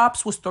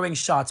 Pops was throwing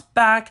shots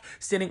back,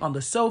 standing on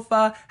the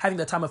sofa, having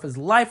the time of his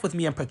life with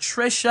me and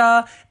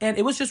Patricia, and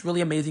it was just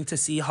really amazing to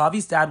see.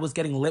 Javi's dad was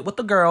getting lit with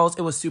the girls.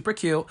 It was super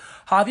cute.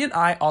 Javi and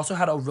I also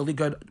had a really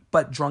good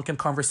but drunken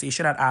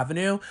conversation at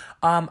Avenue.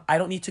 I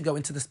don't need to go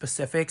into the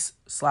specifics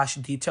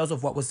 / details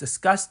of what was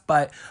discussed,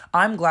 but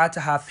I'm glad to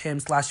have him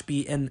 /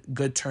 be in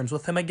good terms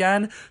with him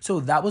again.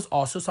 So that was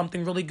also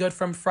something really good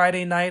from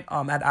Friday night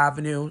at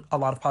Avenue. A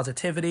lot of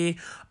positivity.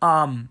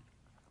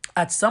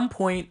 At some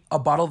point, a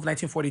bottle of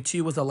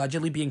 1942 was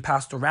allegedly being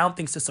passed around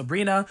thanks to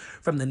Sabrina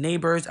from the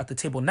neighbors at the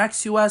table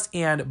next to us,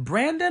 and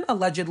Brandon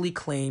allegedly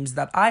claims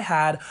that I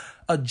had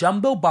a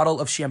jumbo bottle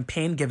of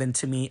champagne given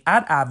to me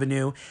at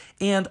Avenue,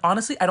 and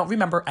honestly, I don't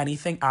remember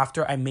anything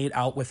after I made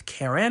out with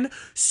Karen,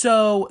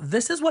 so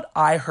this is what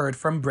I heard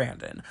from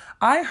Brandon.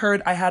 I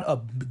heard I had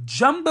a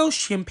jumbo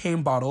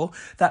champagne bottle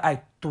that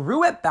I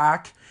threw it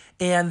back,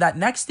 and that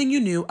next thing you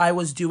knew, I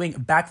was doing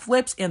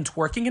backflips and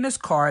twerking in his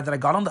car, that I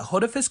got on the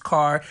hood of his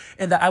car,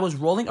 and that I was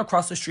rolling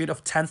across the street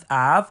of 10th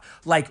Ave,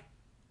 like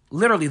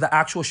literally the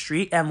actual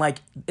street, and like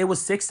it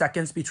was 6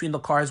 seconds between the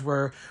cars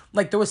were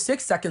like there was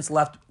 6 seconds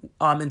left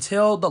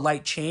until the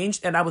light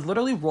changed, and I was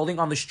literally rolling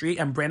on the street,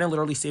 and Brandon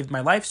literally saved my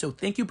life. So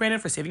thank you, Brandon,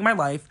 for saving my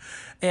life.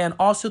 And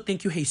also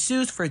thank you,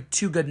 Jesus, for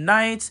 2 good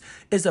nights.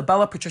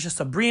 Isabella, Patricia,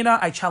 Sabrina,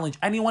 I challenge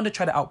anyone to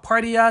try to out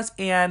party us.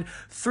 And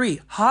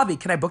 3, Javi,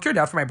 can I book your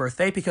dad for my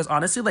birthday? Because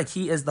honestly, like,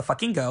 he is the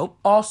fucking GOAT.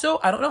 Also,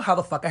 I don't know how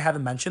the fuck I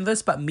haven't mentioned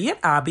this, but me and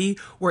Abby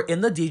were in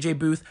the DJ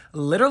booth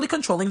literally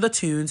controlling the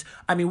tunes.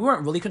 I mean, we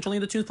weren't really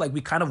controlling the tunes, like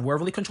we kind of were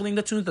really controlling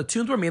the tunes. The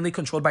tunes were mainly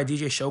controlled by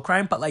DJ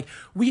Showcrime, but like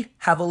we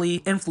heavily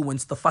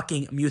influenced the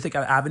fucking music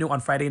at Avenue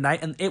on Friday night,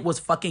 and it was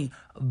fucking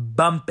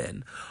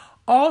bumping.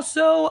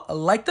 Also,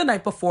 like the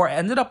night before, I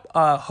ended up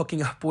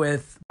hooking up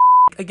with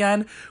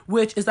again,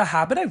 which is a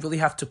habit I really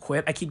have to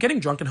quit. I keep getting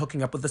drunk and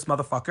hooking up with this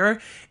motherfucker,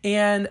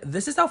 and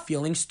this is how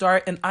feelings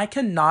start, and I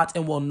cannot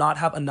and will not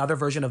have another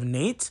version of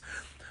Nate.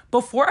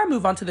 Before I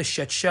move on to the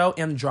shit show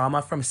and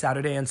drama from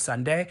Saturday and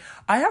Sunday,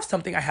 I have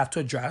something I have to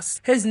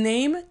address. His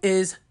name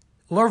is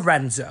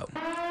Lorenzo.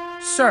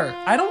 Sir,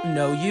 I don't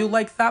know you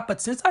like that,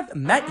 but since I've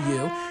met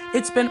you,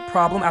 it's been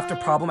problem after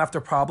problem after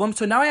problem,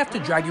 so now I have to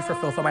drag you for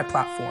filth on my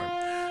platform.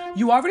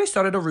 You already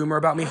started a rumor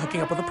about me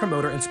hooking up with a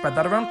promoter and spread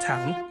that around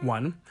town,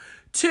 1.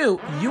 2,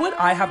 you and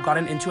I have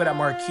gotten into it at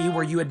Marquee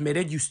where you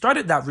admitted you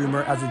started that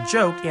rumor as a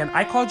joke, and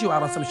I called you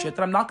out on some shit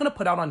that I'm not gonna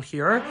put out on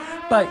here,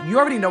 but you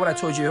already know what I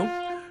told you.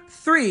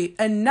 3,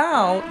 and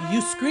now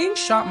you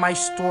screenshot my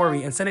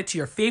story and send it to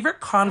your favorite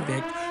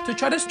convict to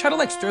try to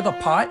like stir the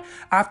pot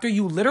after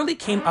you literally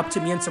came up to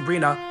me and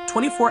Sabrina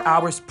 24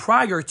 hours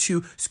prior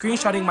to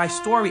screenshotting my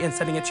story and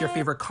sending it to your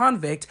favorite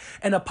convict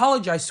and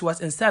apologized to us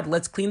and said,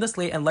 let's clean the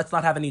slate and let's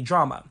not have any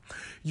drama.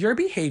 Your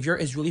behavior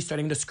is really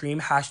starting to scream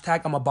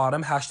hashtag I'm a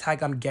bottom,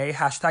 hashtag I'm gay,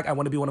 hashtag I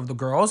want to be one of the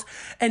girls.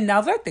 And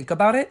now that I think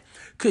about it,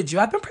 could you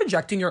have been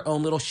projecting your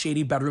own little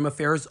shady bedroom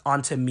affairs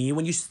onto me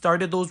when you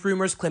started those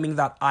rumors claiming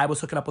that I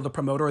was hooking up with a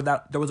promoter or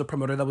that there was a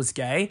promoter that was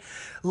gay?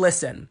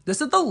 Listen,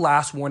 this is the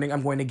last warning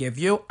I'm going to give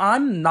you.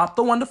 I'm not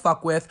the one to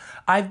fuck with.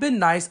 I've been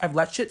nice. I've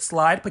let shit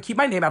slide, but keep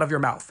my name out of your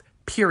mouth.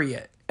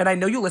 Period. and I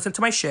know you listen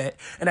to my shit,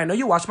 and I know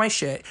you watch my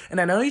shit, and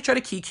I know you try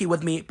to kiki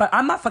with me, but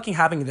I'm not fucking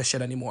having this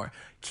shit anymore.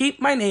 Keep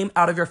my name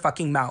out of your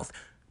fucking mouth.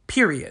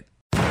 Period.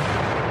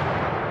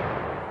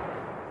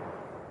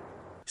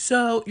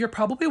 So you're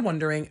probably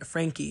wondering,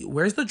 Frankie,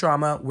 where's the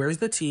drama? Where's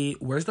the tea?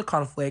 Where's the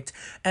conflict?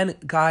 And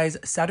guys,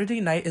 Saturday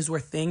night is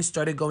where things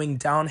started going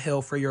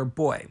downhill for your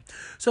boy.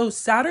 So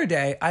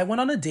Saturday, I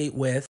went on a date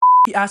with...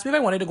 He asked me if I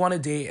wanted to go on a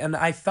date, and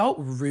I felt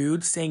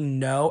rude saying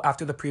no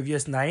after the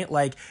previous night.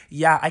 Like,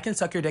 yeah, I can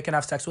suck your dick and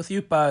have sex with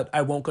you, but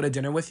I won't go to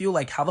dinner with you.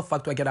 Like, how the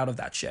fuck do I get out of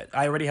that shit?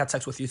 I already had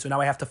sex with you, so now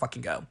I have to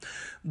fucking go.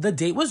 The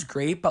date was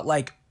great, but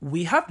like,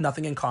 we have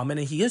nothing in common,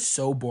 and he is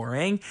so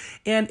boring.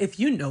 And if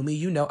you know me,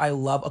 you know I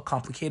love a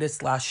complicated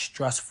 /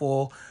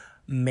 stressful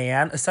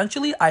man.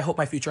 Essentially, I hope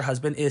my future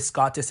husband is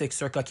Scott Disick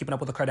circa Keeping Up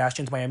with the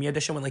Kardashians Miami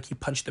edition, when like he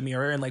punched the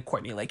mirror and like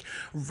Courtney like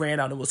ran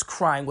out and was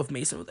crying with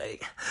Mason. Was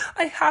like,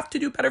 I have to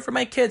do better for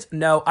my kids.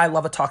 No, I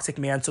love a toxic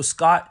man. So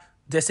Scott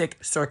Disick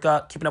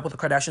circa Keeping Up with the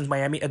Kardashians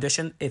Miami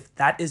edition, if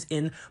that is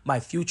in my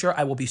future,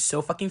 I will be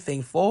so fucking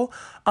thankful.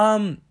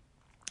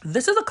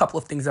 This is a couple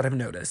of things that I've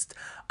noticed.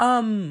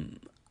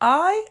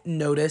 I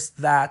noticed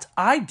that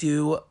I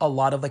do a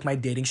lot of like my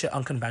dating shit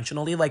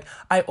unconventionally. Like,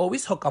 I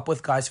always hook up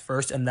with guys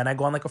first, and then I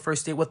go on like a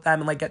first date with them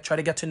and like try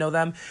to get to know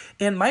them.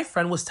 And my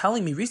friend was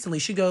telling me recently,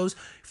 she goes,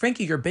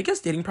 Frankie, your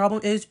biggest dating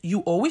problem is you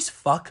always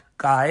fuck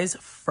guys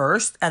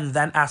first and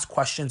then ask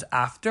questions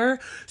after.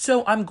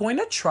 So I'm going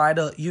to try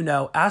to,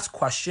 ask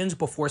questions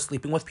before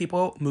sleeping with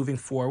people moving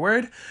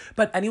forward.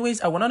 But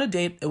anyways, I went on a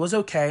date. It was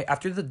okay.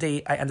 After the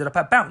date, I ended up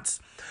at Bounce.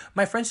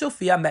 My friend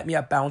Sophia met me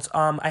at Bounce.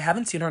 I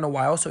haven't seen her in a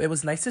while, so it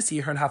was nice to see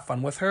her and have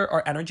fun with her.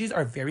 Our energies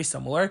are very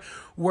similar.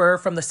 We're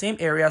from the same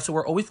area, so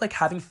we're always like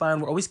having fun.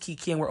 We're always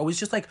kikiing. We're always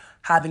just like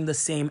having the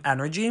same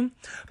energy.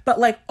 But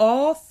like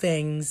all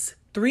things,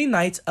 3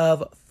 nights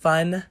of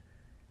fun,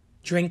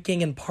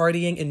 drinking and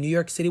partying in New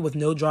York City with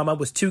no drama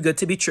was too good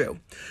to be true.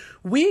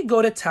 We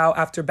go to Tao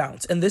after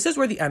Bounce, and this is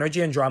where the energy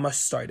and drama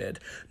started.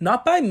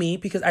 Not by me,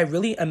 because I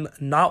really am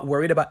not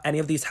worried about any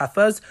of these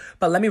heifas,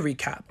 but let me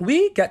recap.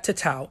 We get to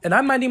Tao, and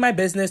I'm minding my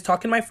business,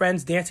 talking to my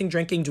friends, dancing,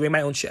 drinking, doing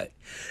my own shit.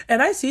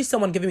 And I see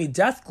someone giving me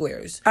death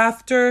glares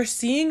after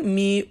seeing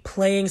me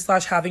playing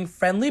 / having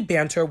friendly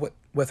banter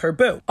with her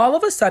boo. All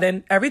of a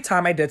sudden, every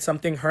time I did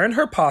something, her and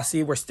her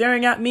posse were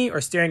staring at me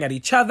or staring at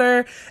each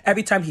other.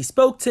 Every time he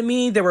spoke to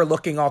me, they were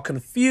looking all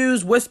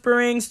confused,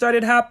 whispering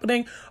started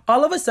happening.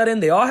 All of a sudden,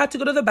 they all had to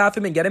go to the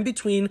bathroom and get in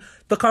between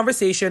the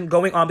conversation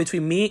going on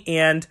between me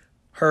and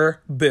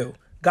her boo.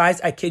 Guys,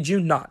 I kid you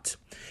not.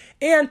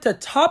 And to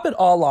top it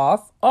all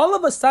off, all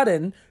of a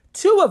sudden,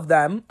 2 of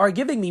them are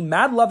giving me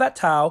mad love at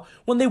Tao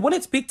when they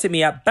wouldn't speak to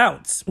me at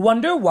Bounce.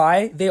 Wonder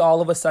why they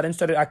all of a sudden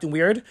started acting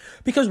weird?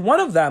 Because one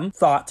of them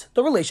thought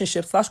the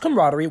relationship /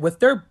 camaraderie with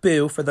their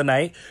boo for the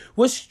night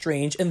was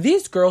strange, and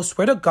these girls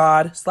swear to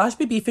God /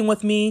 be beefing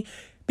with me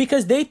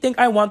because they think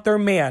I want their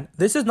man.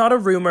 This is not a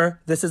rumor.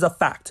 This is a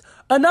fact.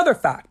 Another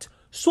fact.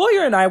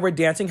 Sawyer and I were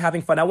dancing,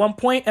 having fun at one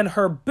point, and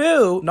her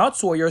boo, not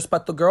Sawyer's,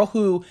 but the girl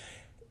who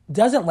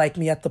doesn't like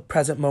me at the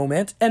present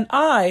moment, and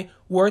I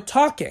were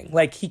talking.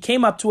 Like, he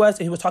came up to us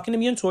and he was talking to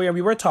me and Sawyer, and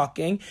we were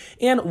talking.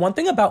 And one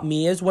thing about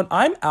me is when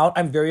I'm out,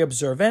 I'm very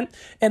observant,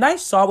 and I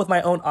saw with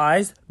my own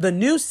eyes the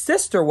new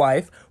sister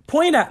wife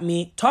point at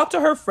me, talk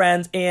to her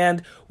friends,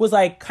 and was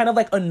like kind of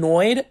like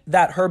annoyed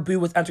that her boo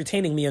was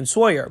entertaining me and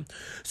Sawyer.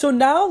 So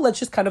now let's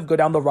just kind of go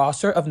down the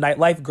roster of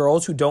nightlife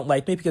girls who don't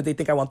like me because they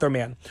think I want their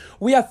man.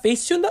 We have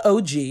Facetune the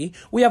OG.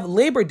 We have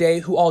Labor Day,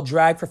 who all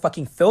drag for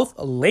fucking filth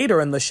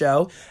later in the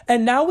show.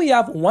 And now we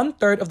have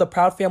 1/3 of the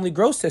Proud Family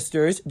Grow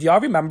sisters. Do y'all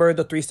remember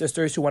the 3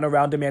 sisters who went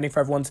around demanding for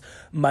everyone's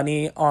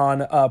money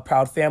on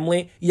Proud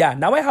Family? Yeah,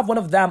 now I have one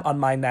of them on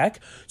my neck.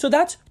 So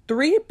that's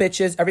 3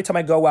 bitches every time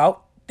I go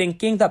out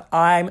thinking that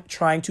I'm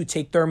trying to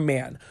take their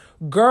man.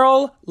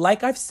 Girl,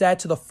 like I've said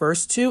to the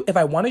first 2, if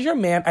I wanted your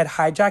man, I'd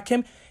hijack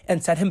him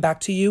and send him back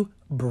to you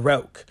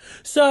broke.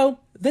 So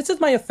this is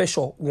my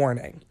official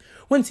warning.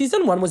 When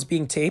season 1 was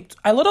being taped,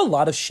 I let a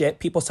lot of shit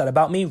people said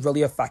about me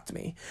really affect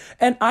me.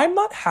 And I'm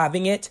not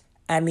having it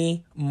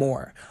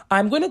anymore.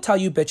 I'm going to tell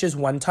you bitches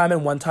one time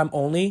and one time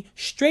only,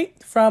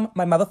 straight from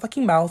my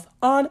motherfucking mouth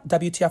on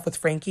WTF with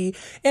Frankie.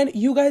 And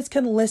you guys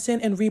can listen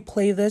and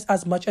replay this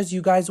as much as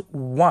you guys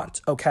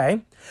want,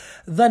 okay?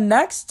 The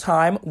next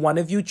time one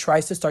of you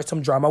tries to start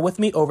some drama with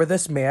me over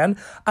this man,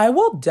 I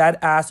will dead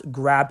ass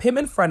grab him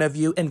in front of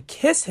you and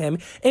kiss him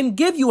and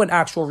give you an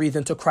actual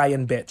reason to cry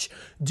and bitch.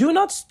 Do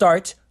not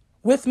start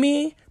with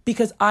me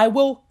because I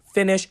will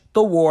finish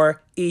the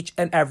war each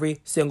and every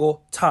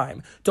single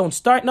time. Don't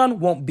start none,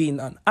 won't be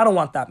none. I don't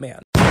want that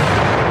man.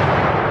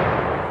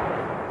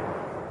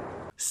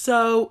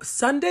 So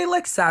Sunday,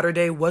 like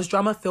Saturday, was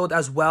drama filled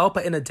as well,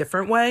 but in a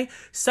different way.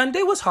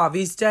 Sunday was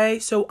Javi's day,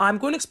 so I'm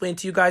going to explain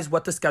to you guys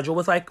what the schedule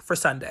was like for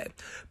Sunday.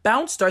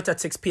 Bounce starts at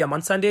 6 p.m.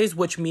 on Sundays,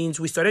 which means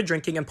we started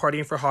drinking and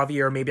partying for Javi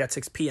or maybe at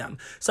 6 p.m.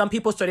 Some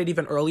people started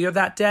even earlier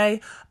that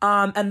day.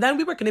 And then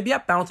we were going to be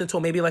at Bounce until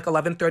maybe like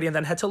 11:30 and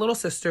then head to Little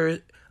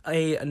Sister,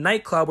 a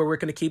nightclub where we're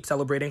going to keep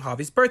celebrating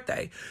Javi's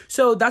birthday.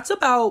 So that's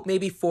about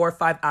maybe 4 or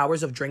 5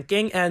 hours of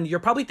drinking. And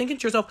you're probably thinking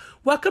to yourself,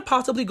 what could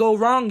possibly go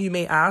wrong, you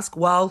may ask?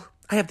 Well,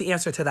 I have the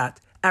answer to that.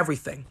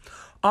 Everything.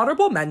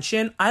 Honorable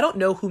mention, I don't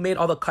know who made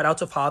all the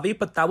cutouts of Javi,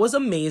 but that was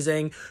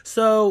amazing.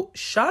 So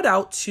shout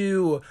out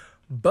to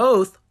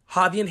both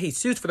Javi and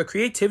Jesus for the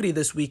creativity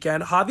this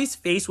weekend. Javi's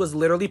face was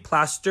literally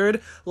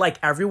plastered like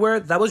everywhere.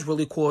 That was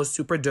really cool.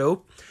 Super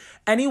dope.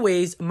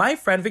 Anyways, my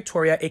friend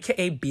Victoria,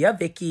 aka Bia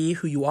Vicky,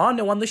 who you all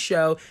know on the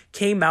show,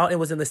 came out and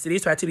was in the city,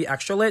 so I had to be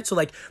extra lit. So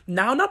like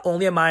now not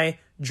only am I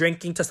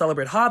drinking to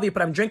celebrate Javi,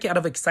 but I'm drinking out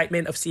of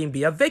excitement of seeing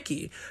Bia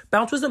Vicky.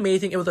 Bounce was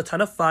amazing. It was a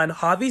ton of fun.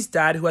 Javi's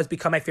dad, who has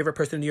become my favorite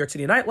person in New York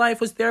City nightlife,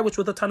 was there, which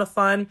was a ton of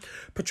fun.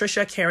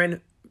 Patricia,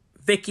 Karen,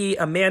 Vicky,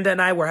 Amanda, and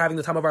I were having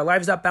the time of our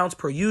lives at Bounce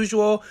per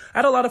usual. I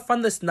had a lot of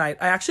fun this night.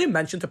 I actually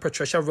mentioned to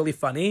Patricia, really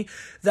funny,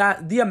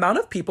 that the amount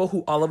of people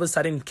who all of a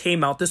sudden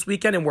came out this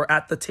weekend and were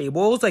at the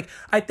tables, like,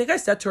 I think I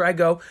said to her, I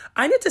go,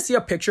 I need to see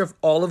a picture of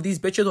all of these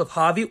bitches with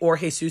Javi or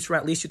Jesus from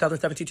at least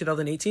 2017,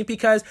 2018,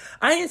 because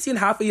I ain't seen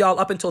half of y'all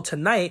up until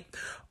tonight.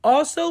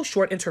 Also,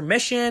 short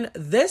intermission.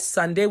 This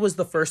Sunday was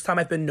the first time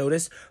I've been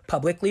noticed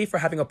publicly for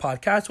having a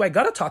podcast. So I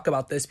gotta talk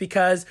about this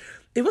because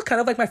it was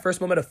kind of like my first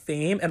moment of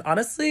fame. And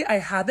honestly, I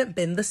haven't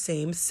been the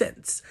same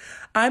since.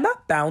 I'm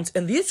at Bounce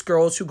and these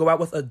girls who go out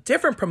with a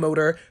different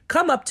promoter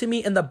come up to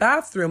me in the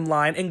bathroom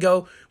line and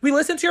go, we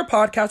listened to your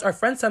podcast. Our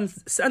friend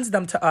sends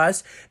them to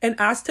us and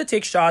asked to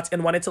take shots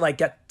and wanted to like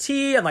get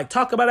tea and like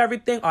talk about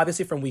everything,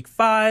 obviously from week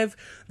 5.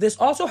 This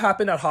also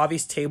happened at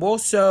Javi's table.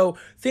 So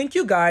thank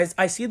you guys.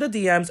 I see the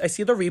DMs. I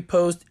see the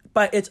repost,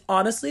 but it's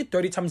honestly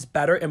 30 times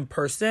better in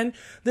person.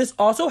 This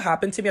also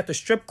happened to me at the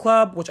strip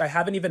club, which I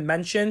haven't even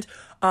mentioned.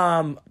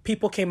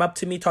 People came up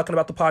to me talking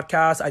about the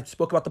podcast. I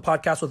spoke about the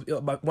podcast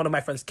with one of my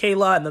friends,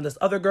 Kayla, and then this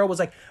other girl was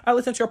like, I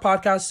listened to your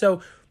podcast.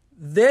 So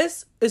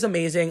this is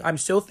amazing. I'm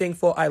so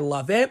thankful. I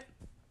love it.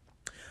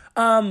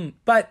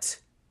 But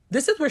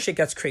this is where shit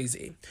gets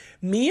crazy.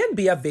 Me and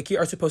Bia Vicky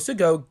are supposed to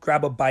go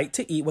grab a bite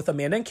to eat with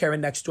Amanda and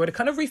Karen next door to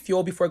kind of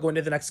refuel before going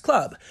to the next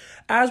club.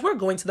 As we're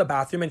going to the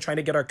bathroom and trying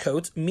to get our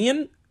coats, me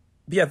and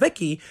Bia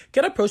Vicky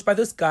get approached by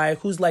this guy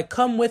who's like,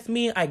 come with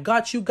me. I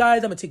got you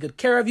guys. I'm gonna take good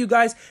care of you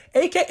guys.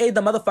 AKA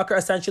the motherfucker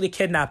essentially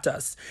kidnapped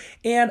us.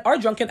 And our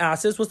drunken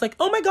asses was like,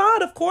 oh my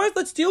God, of course,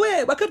 let's do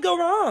it. What could go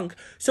wrong?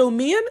 So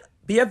me and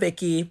Bia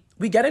Vicky,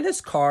 we get in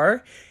his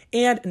car.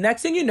 And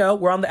next thing you know,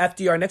 we're on the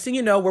FDR. Next thing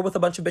you know, we're with a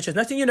bunch of bitches.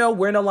 Next thing you know,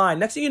 we're in a line.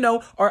 Next thing you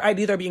know, our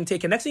IDs are being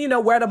taken. Next thing you know,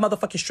 we're at a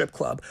motherfucking strip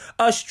club.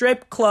 A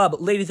strip club,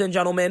 ladies and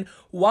gentlemen.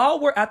 While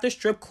we're at the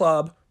strip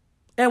club,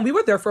 and we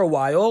were there for a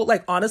while.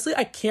 Like, honestly,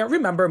 I can't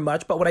remember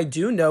much, but what I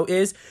do know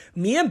is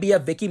me and Bia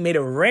Vicky made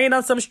it rain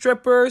on some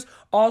strippers.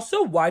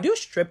 Also, why do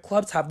strip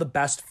clubs have the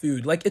best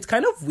food? Like, it's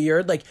kind of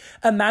weird. Like,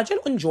 imagine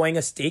enjoying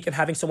a steak and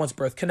having someone's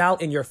birth canal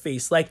in your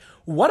face. Like,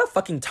 what a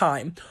fucking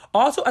time.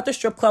 Also, at the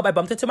strip club, I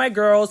bumped into my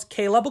girls,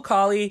 Kayla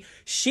Bucali.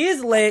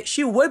 She's lit.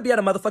 She would be at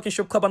a motherfucking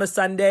strip club on a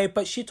Sunday,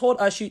 but she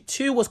told us she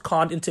too was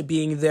conned into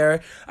being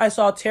there. I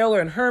saw Taylor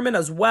and Herman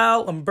as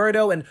well,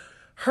 Umberto and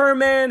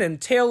Herman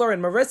and Taylor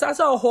and Marissa. I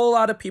saw a whole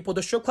lot of people.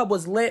 The strip club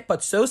was lit,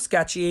 but so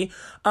sketchy.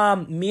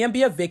 Me and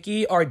Bia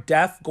Vicky are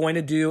going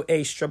to do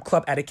a strip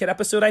club etiquette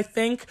episode, I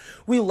think.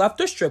 We left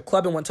the strip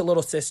club and went to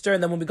Little Sister.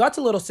 And then when we got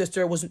to Little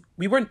Sister,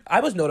 I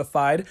was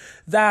notified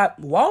that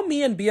while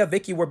me and Bia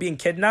Vicky were being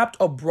kidnapped,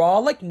 a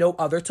brawl like no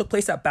other took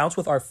place at Bounce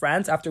with our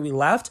friends after we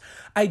left.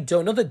 I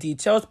don't know the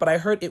details, but I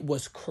heard it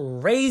was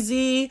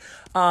crazy.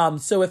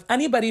 So if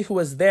anybody who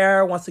was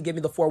there wants to give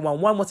me the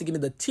 411, wants to give me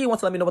the tea,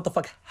 wants to let me know what the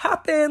fuck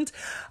happened,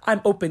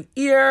 I'm open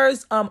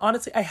ears.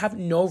 Honestly, I have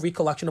no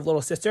recollection of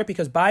Little Sister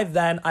because by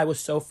then I was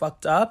so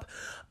fucked up.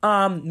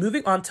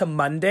 Moving on to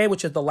Monday,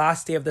 which is the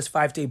last day of this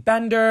 5-day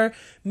bender.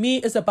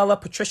 Me, Isabella,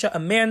 Patricia,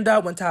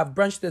 Amanda went to have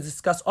brunch to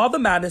discuss all the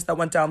madness that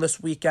went down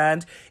this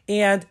weekend.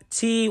 And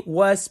tea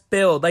was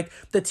spilled. Like,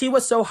 the tea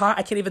was so hot,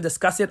 I can't even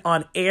discuss it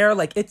on air.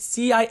 Like, it's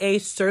CIA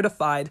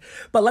certified.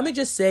 But let me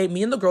just say,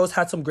 me and the girls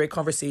had some great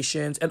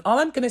conversations. And all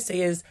I'm going to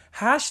say is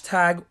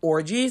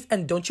 #orgies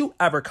and don't you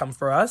ever come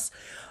for us.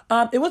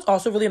 It was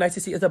also really nice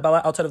to see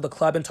Isabella outside of the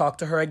club and talk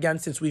to her again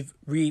since we've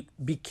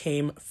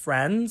became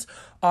friends.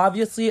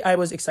 Obviously, I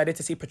was excited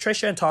to see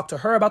Patricia and talk to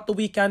her about the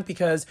weekend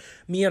because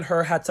me and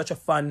her had such a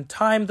fun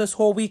time this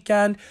whole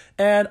weekend.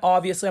 And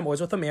obviously, I'm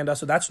always with Amanda,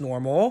 so that's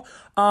normal.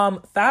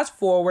 Fast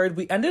forward,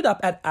 we ended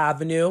up at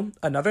Avenue,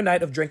 another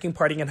night of drinking,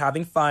 partying, and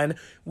having fun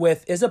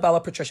with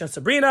Isabella, Patricia, and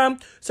Sabrina.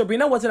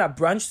 Sabrina wasn't at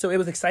brunch, so it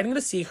was exciting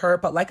to see her.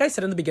 But like I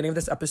said in the beginning of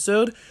this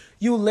episode,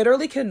 you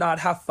literally cannot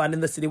have fun in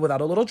the city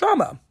without a little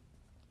drama.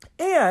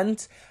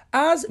 And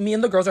as me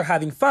and the girls are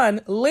having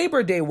fun,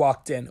 Labor Day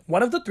walked in.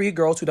 One of the 3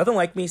 girls who doesn't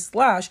like me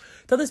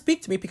 / doesn't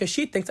speak to me because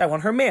she thinks I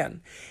want her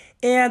man.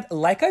 And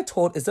like I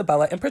told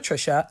Isabella and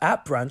Patricia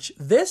at brunch,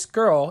 this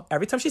girl,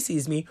 every time she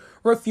sees me,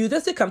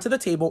 refuses to come to the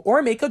table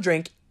or make a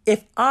drink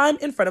if I'm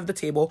in front of the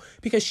table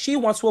because she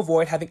wants to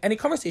avoid having any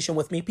conversation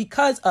with me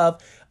because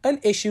of an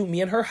issue me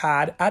and her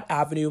had at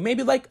Avenue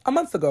maybe like a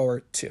month ago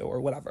or two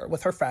or whatever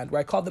with her friend where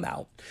I called them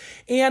out.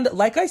 And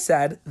like I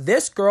said,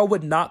 this girl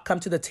would not come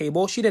to the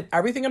table. She did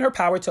everything in her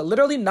power to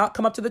literally not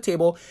come up to the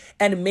table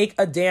and make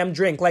a damn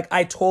drink like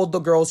I told the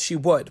girls she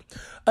would.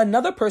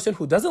 Another person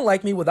who doesn't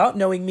like me without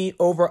knowing me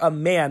over a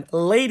man.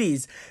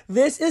 Ladies,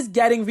 this is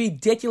getting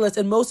ridiculous.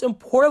 And most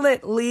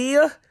importantly,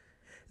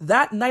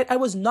 that night, I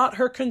was not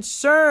her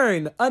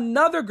concern.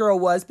 Another girl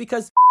was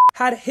because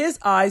had his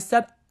eyes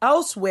set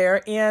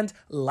elsewhere. And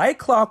like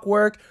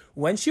clockwork,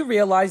 when she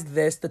realized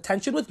this, the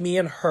tension with me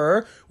and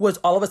her was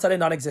all of a sudden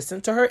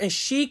non-existent to her. And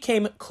she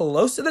came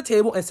close to the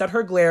table and set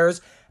her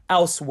glares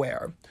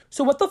elsewhere.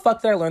 So what the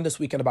fuck did I learn this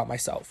weekend about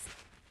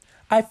myself?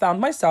 I found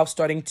myself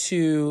starting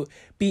to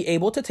be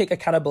able to take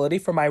accountability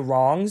for my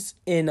wrongs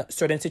in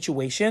certain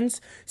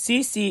situations.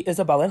 CC,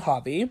 Isabella, and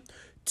Javi.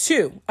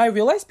 2, I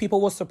realized people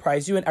will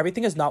surprise you and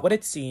everything is not what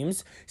it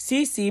seems.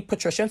 CC,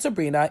 Patricia, and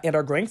Sabrina, and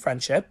our growing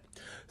friendship.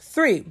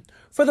 3,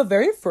 for the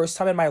very first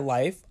time in my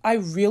life, I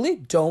really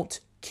don't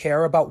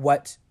care about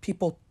what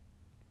people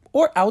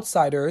or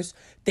outsiders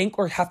think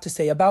or have to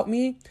say about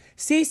me.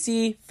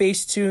 CC,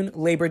 Facetune,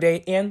 Labor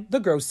Day, and the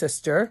Grow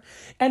Sister.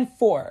 And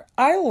 4,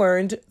 I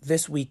learned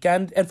this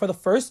weekend, and for the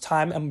first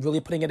time, I'm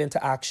really putting it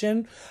into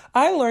action.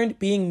 I learned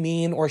being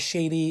mean or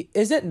shady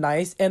isn't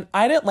nice, and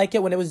I didn't like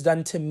it when it was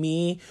done to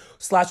me,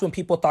 / when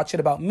people thought shit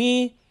about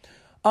me.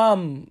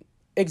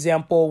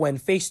 Example, when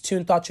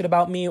Facetune thought shit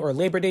about me, or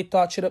Labor Day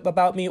thought shit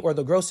about me, or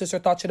the Grow Sister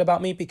thought shit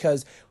about me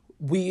because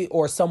we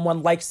or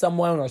someone likes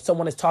someone or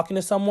someone is talking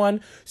to someone.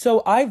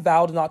 So I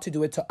vowed not to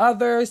do it to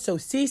others. So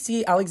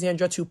CC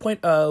Alexandra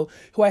 2.0,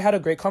 who I had a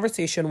great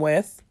conversation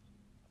with.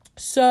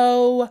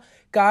 So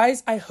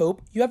guys, I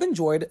hope you have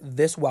enjoyed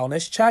this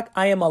wellness check.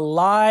 I am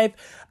alive.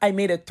 I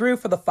made it through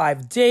for the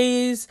 5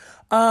 days.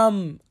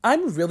 I'm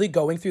really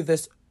going through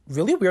this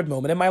really weird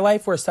moment in my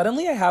life where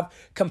suddenly I have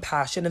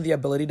compassion and the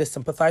ability to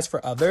sympathize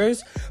for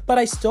others, but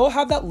I still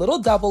have that little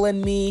devil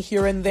in me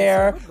here and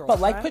there. But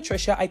like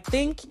Patricia, I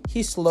think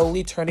he's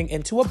slowly turning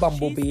into a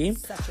bumblebee.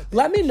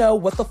 Let me know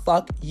what the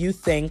fuck you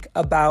think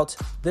about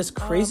this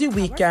crazy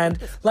weekend.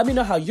 Let me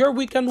know how your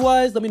weekend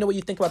was. Let me know what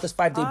you think about this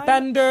 5-day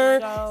bender.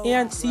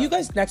 And see you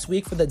guys next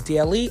week for the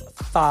Daily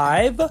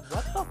 5.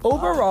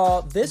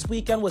 Overall, this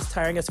weekend was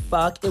tiring as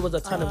fuck. It was a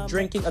ton of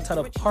drinking, a ton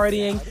of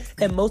partying,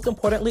 and most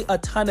importantly, a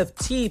ton of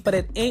tea. But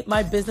it ain't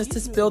my business to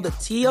spill the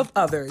tea of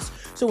others.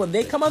 So when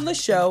they come on the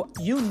show,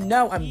 you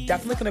know I'm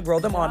definitely going to grill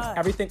them on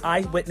everything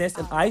I witnessed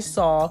and I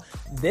saw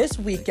this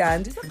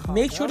weekend.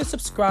 Make sure to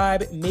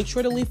subscribe. Make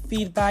sure to leave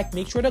feedback.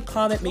 Make sure to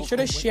comment. Make sure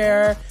to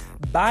share.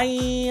 Bye.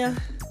 He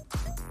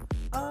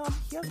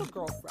has a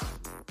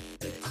girlfriend.